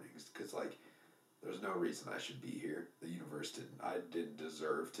 having mornings, because like there's no reason I should be here. The universe I didn't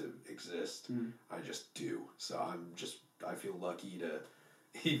deserve to exist. I just do. So I feel lucky to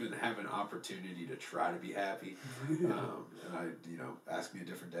even have an opportunity to try to be happy. And ask me a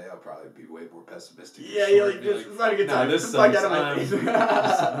different day, I'll probably be way more pessimistic. Yeah, you're like, this is not a good time. This sucks. I'm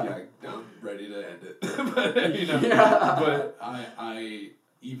ready to end it. But I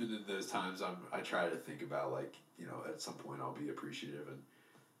even in those times, I try to think about like, at some point I'll be appreciative, and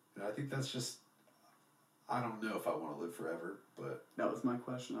I think that's just, I don't know if I want to live forever, but that was my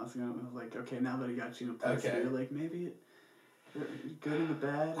question. I was like, okay, now that I got you in a place where you're like, maybe good and the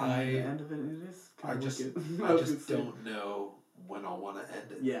bad, and the end of it is kind of wicked. I just don't know when I'll want to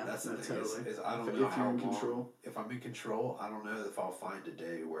end it. Yeah, that's the thing. Totally. Is I don't know if how you're in long. Control. If I'm in control, I don't know if I'll find a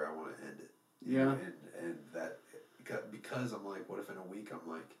day where I want to end it. Yeah. And that because I'm like, what if in a week I'm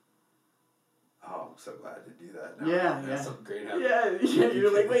like, oh, I'm so glad to do that. Now, something great happened. Yeah.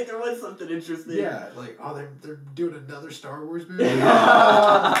 You're like, wait, there was something interesting. Yeah, like, they're doing another Star Wars movie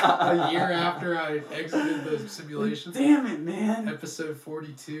a year after I exited the simulations. Damn it, man! Episode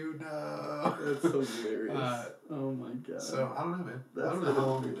 42. No, that's so hilarious. Oh my god. So I don't know, man. I don't know how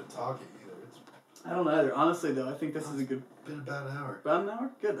long we've been talking either. I don't know either. Honestly, though, I think this is a good. Been about an hour. About an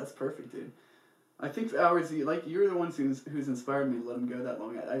hour? Good. That's perfect, dude. I think hours. Like you're the ones who's inspired me to let them go that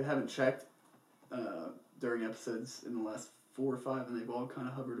long. I haven't checked. During episodes in the last 4 or 5, and they've all kind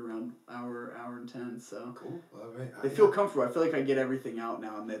of hovered around hour and 10. So cool. Well, they feel comfortable. I feel like I get everything out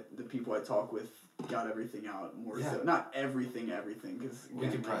now, and that the people I talk with got everything out more. Yeah. So not everything, because we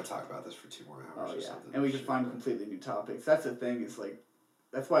could probably talk about this for 2 more hours. Or something. And we could find completely new topics. That's the thing. Is like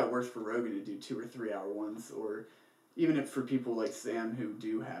that's why it works for Rogan to do 2 or 3 hour ones, or even if for people like Sam who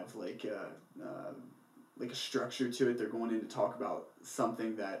do have like a structure to it. They're going in to talk about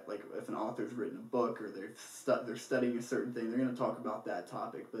something that, like, if an author's written a book or they're studying a certain thing, they're going to talk about that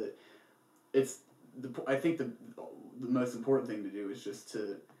topic. But I think the most important thing to do is just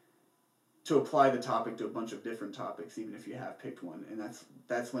to apply the topic to a bunch of different topics, even if you have picked one. And that's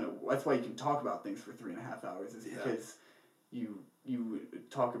why you can talk about things for 3.5 hours, is because you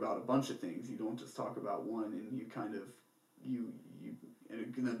talk about a bunch of things. You don't just talk about one, and you kind of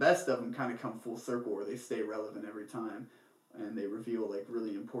and the best of them kind of come full circle, where they stay relevant every time, and they reveal like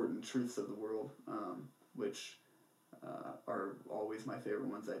really important truths of the world, which are always my favorite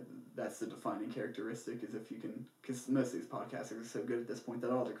ones. That's the defining characteristic, is if you can, because most of these podcasters are so good at this point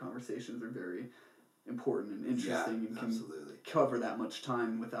that all their conversations are very important and interesting, and can cover that much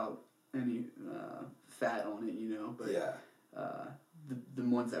time without any fat on it, But the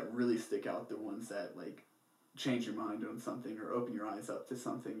ones that really stick out, the ones that like change your mind on something or open your eyes up to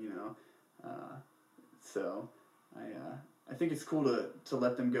something, so I think it's cool to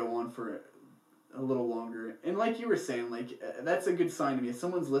let them go on for a little longer. And like you were saying, like that's a good sign to me. If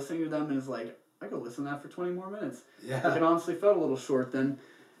someone's listening to them and is like, I could listen to that for 20 more minutes. Yeah. If it honestly felt a little short, then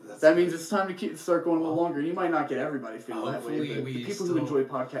that means it's time to start going a little longer. And you might not get everybody feeling that way, but the people who enjoy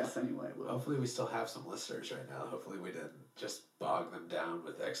podcasts anyway will. Hopefully we still have some listeners right now. Hopefully we didn't just bog them down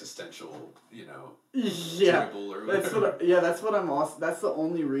with existential, dribble or whatever. That's the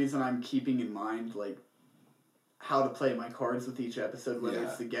only reason I'm keeping in mind, like, how to play my cards with each episode, whether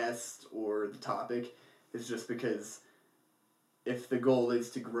it's the guest or the topic, is just because if the goal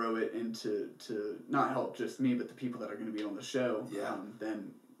is to grow it and to not help just me, but the people that are going to be on the show,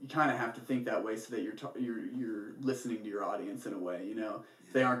 then you kind of have to think that way, so that you're listening to your audience in a way,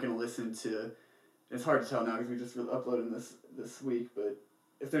 If they aren't going to listen to, it's hard to tell now because we just uploaded this week, but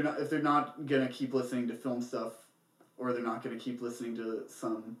if they're not going to keep listening to film stuff, or they're not going to keep listening to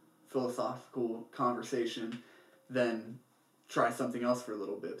some philosophical conversation, then try something else for a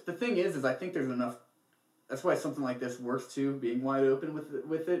little bit. But the thing is I think there's enough. That's why something like this works too, being wide open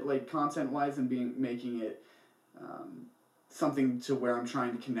with it, like content-wise, and making it something to where I'm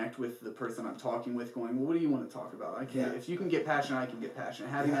trying to connect with the person I'm talking with, going, well, what do you want to talk about? If you can get passionate, I can get passionate.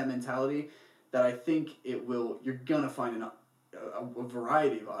 Having that mentality, that I think you're going to find a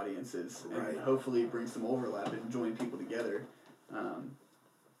variety of audiences, and hopefully bring some overlap and join people together.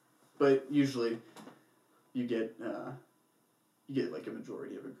 But usually you get like a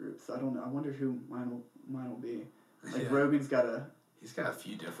majority of a group. So I don't know. I wonder who mine will be. Like Rogan's got he's got a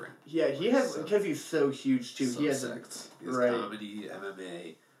few different. Yeah, he has, because he's so huge too. He has sects. He has comedy,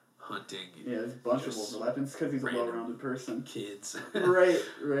 MMA, hunting. Yeah, there's a bunch of overlapping. It's because he's a well-rounded person. Kids. Right.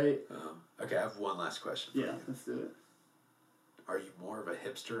 Okay, I have one last question for you. Yeah, let's do it. Are you more of a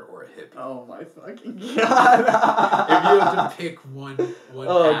hipster or a hippie? Oh my fucking god! If you have to pick one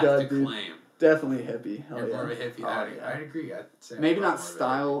path to claim. Definitely hippie. Hell You're yeah. more of a hippie. I agree. I'd say maybe not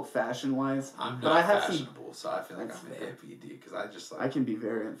style, fashion-wise. I'm not fashionable, so I feel like I'm a hippie, dude. Because I just like. I can be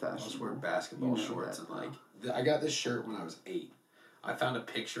very unfashionable. I just wear basketball shorts and like. I got this shirt when I was 8. I found a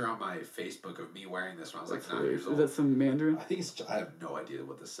picture on my Facebook of me wearing this when I was like 9 years old. Is that some Mandarin? I think it's. I have no idea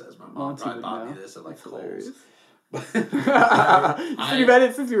what this says. My mom probably bought me this at like Kohl's. You've had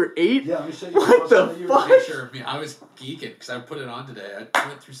it since you were 8? Yeah, let me show you. What the fuck? A picture of me. I was geeking because I put it on today. I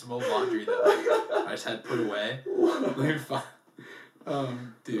went through some old laundry that I just had put away.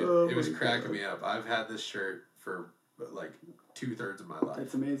 Dude, it was cracking me up. I've had this shirt for like 2/3 of my life.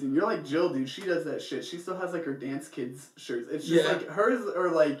 That's amazing. You're like Jill, dude. She does that shit. She still has like her dance kids shirts. It's just like hers are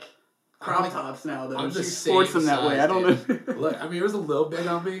like crop tops now though. She sports them that way. I don't know. Look, I mean, it was a little big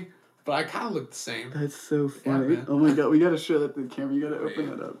on me. But I kind of look the same. That's so funny. Oh my god, we gotta show that to the camera. You gotta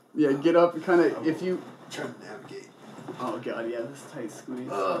open that up. Yeah, get up and kind of, if you... Try to navigate. Oh god, yeah, this tight squeeze.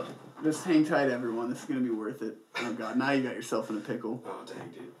 Just hang tight, everyone. This is gonna be worth it. Oh god, now you got yourself in a pickle. Oh dang,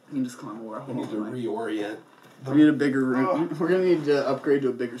 dude. You can just climb over. We need to reorient. We need a bigger room. We're gonna need to upgrade to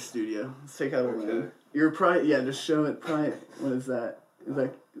a bigger studio. Let's take out a room. You're probably, just show it. Probably, what is that? Is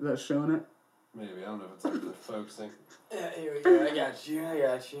that showing it? Maybe, I don't know if it's like the focusing. Yeah, here we go. I got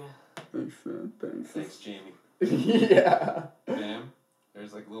you. Thanks, man. Thanks, Jamie. Yeah. Bam.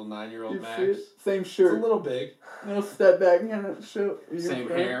 There's like little 9-year-old Max. Same shirt. It's a little big. Little step back and show. Same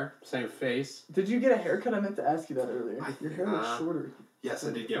hair, same face. Did you get a haircut? I meant to ask you that earlier. Your hair looks shorter. Yes,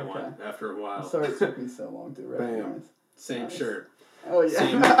 I did get one after a while. I'm sorry it took me so long to recognize. Bam. Same shirt. Oh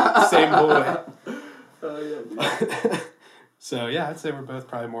yeah. Same boy. Oh yeah. Dude. So yeah, I'd say we're both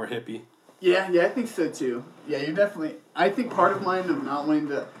probably more hippie. Yeah, I think so too. Yeah, you're definitely. I think part of mine of not wanting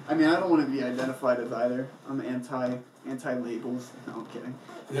to. I mean, I don't want to be identified as either. I'm anti-labels. No, I'm kidding.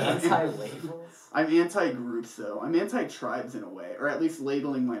 Yeah. Anti-labels? I'm anti-groups though. I'm anti-tribes in a way, or at least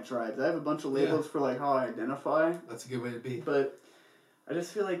labeling my tribes. I have a bunch of labels for like how I identify. That's a good way to be. But I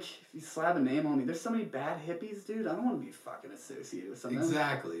just feel like if you slap a name on me, there's so many bad hippies, dude. I don't want to be fucking associated with something.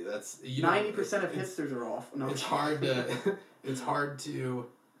 Exactly. That's 90% of hipsters are off. No, it's hard to. It's hard to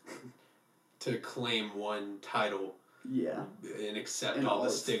claim one title. Yeah. And accept all the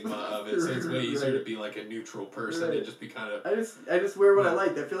stigma of it. So it's way easier to be like a neutral person and just be kind of. I just wear what I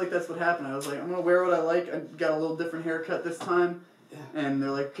like. I feel like that's what happened. I was like, I'm gonna wear what I like. I got a little different haircut this time. Yeah. And they're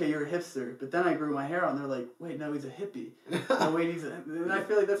like, okay, you're a hipster. But then I grew my hair out, and they're like, wait, no, he's a hippie. No, wait, he's a... And I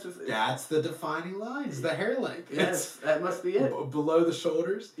feel like that's just... That's the defining line. It's the hair length. Yes, that must be it. Below the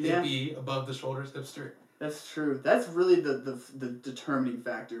shoulders, hippie. Above the shoulders, hipster. That's true. That's really the determining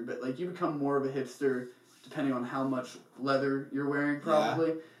factor. But, like, you become more of a hipster depending on how much leather you're wearing,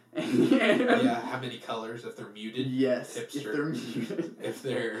 probably. Yeah, how many colors, if they're muted. Yes, hipster. if they're muted. If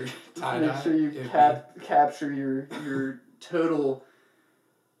they're tie-dye. Make sure you capture your total,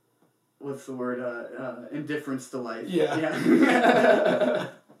 what's the word, indifference to life. Yeah.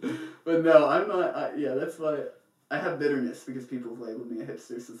 But no, I'm not, that's why I have bitterness because people have labeled me a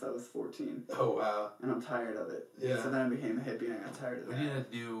hipster since I was 14. Oh, wow. And I'm tired of it. Yeah. So then I became a hippie and I got tired of that. We need a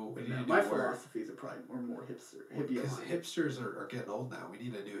new my word. philosophies are probably more hippie. Because hipsters are getting old now. We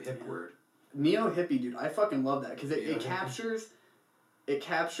need a new hip word. Neo-hippie, dude. I fucking love that because it captures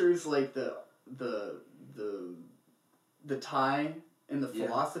like the tie and the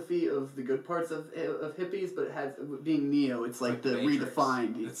philosophy of the good parts of hippies, but it has being neo. It's like the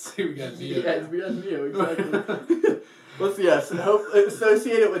redefined. We got neo. Yeah, we got neo exactly.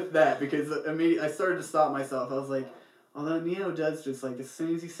 Associate it with that because I started to stop myself. I was like, although neo does just like as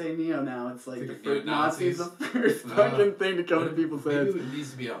soon as you say neo now, it's like the first Nazis the first fucking thing to come to people's heads. Maybe it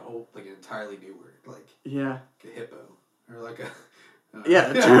needs to be a whole like an entirely new word, like a hippo or like a.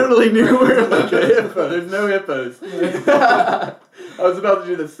 Totally new word like a hippo. There's no hippos. I was about to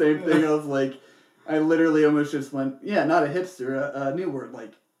do the same thing. I was like, I literally almost just went, not a hipster, a new word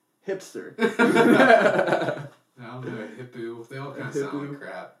like hipster. I don't know, a hippo. They all kind of sound like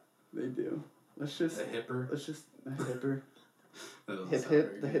crap. They do. A hipper.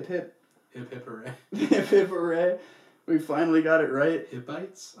 The hip. Hip hooray. Hip hooray. We finally got it right.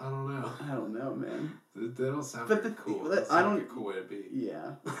 Hippites? I don't know, man. They don't sound very cool. That's like a cool way to be.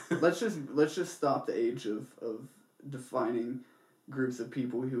 Yeah. let's just stop the age of defining groups of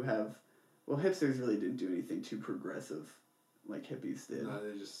people who have. Well, hipsters really didn't do anything too progressive, like hippies did. No,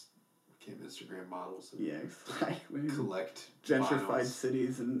 they just became Instagram models. And exactly. Collect gentrified vinyls.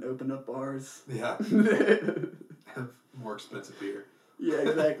 cities and open up bars. Yeah. Have more expensive beer. Yeah,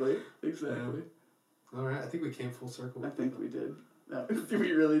 exactly. Exactly. All right, I think we came full circle. I think we did. No,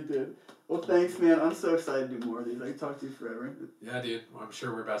 we really did. Well, thanks, man. I'm so excited to do more of these. I can talk to you forever. Yeah, dude. Well, I'm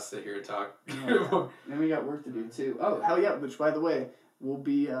sure we're about to sit here and talk. Yeah. And we got work to do, too. Oh, hell yeah. Which, by the way, we'll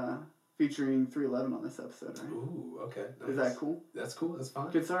be featuring 311 on this episode, right? Ooh, okay. Nice. Is that cool? That's cool. That's fine.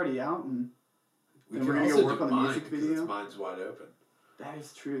 It's already out, and We we're can gonna also go work do on the mine music because video. Mine's wide open. that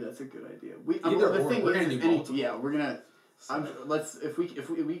is true. That's a good idea. Either the or, thing we're gonna is, do multiple. yeah, we're gonna. So, Let's if we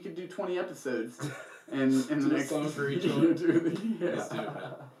could do 20 episodes, and Do the a next song for each yeah, one. Let's do it, Let's do it,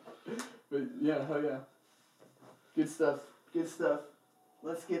 man. But yeah, hell yeah. Good stuff. Good stuff.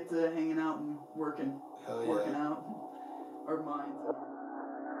 Let's get to hanging out and working Hell yeah. working out our minds.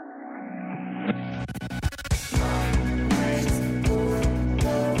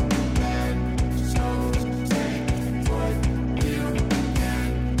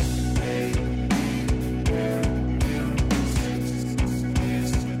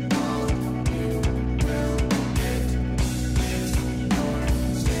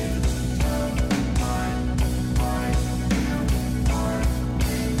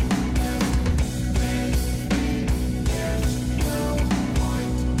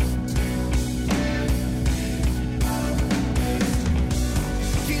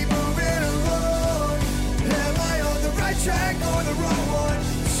 Track or the wrong one,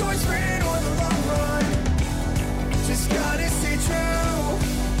 choice ran or the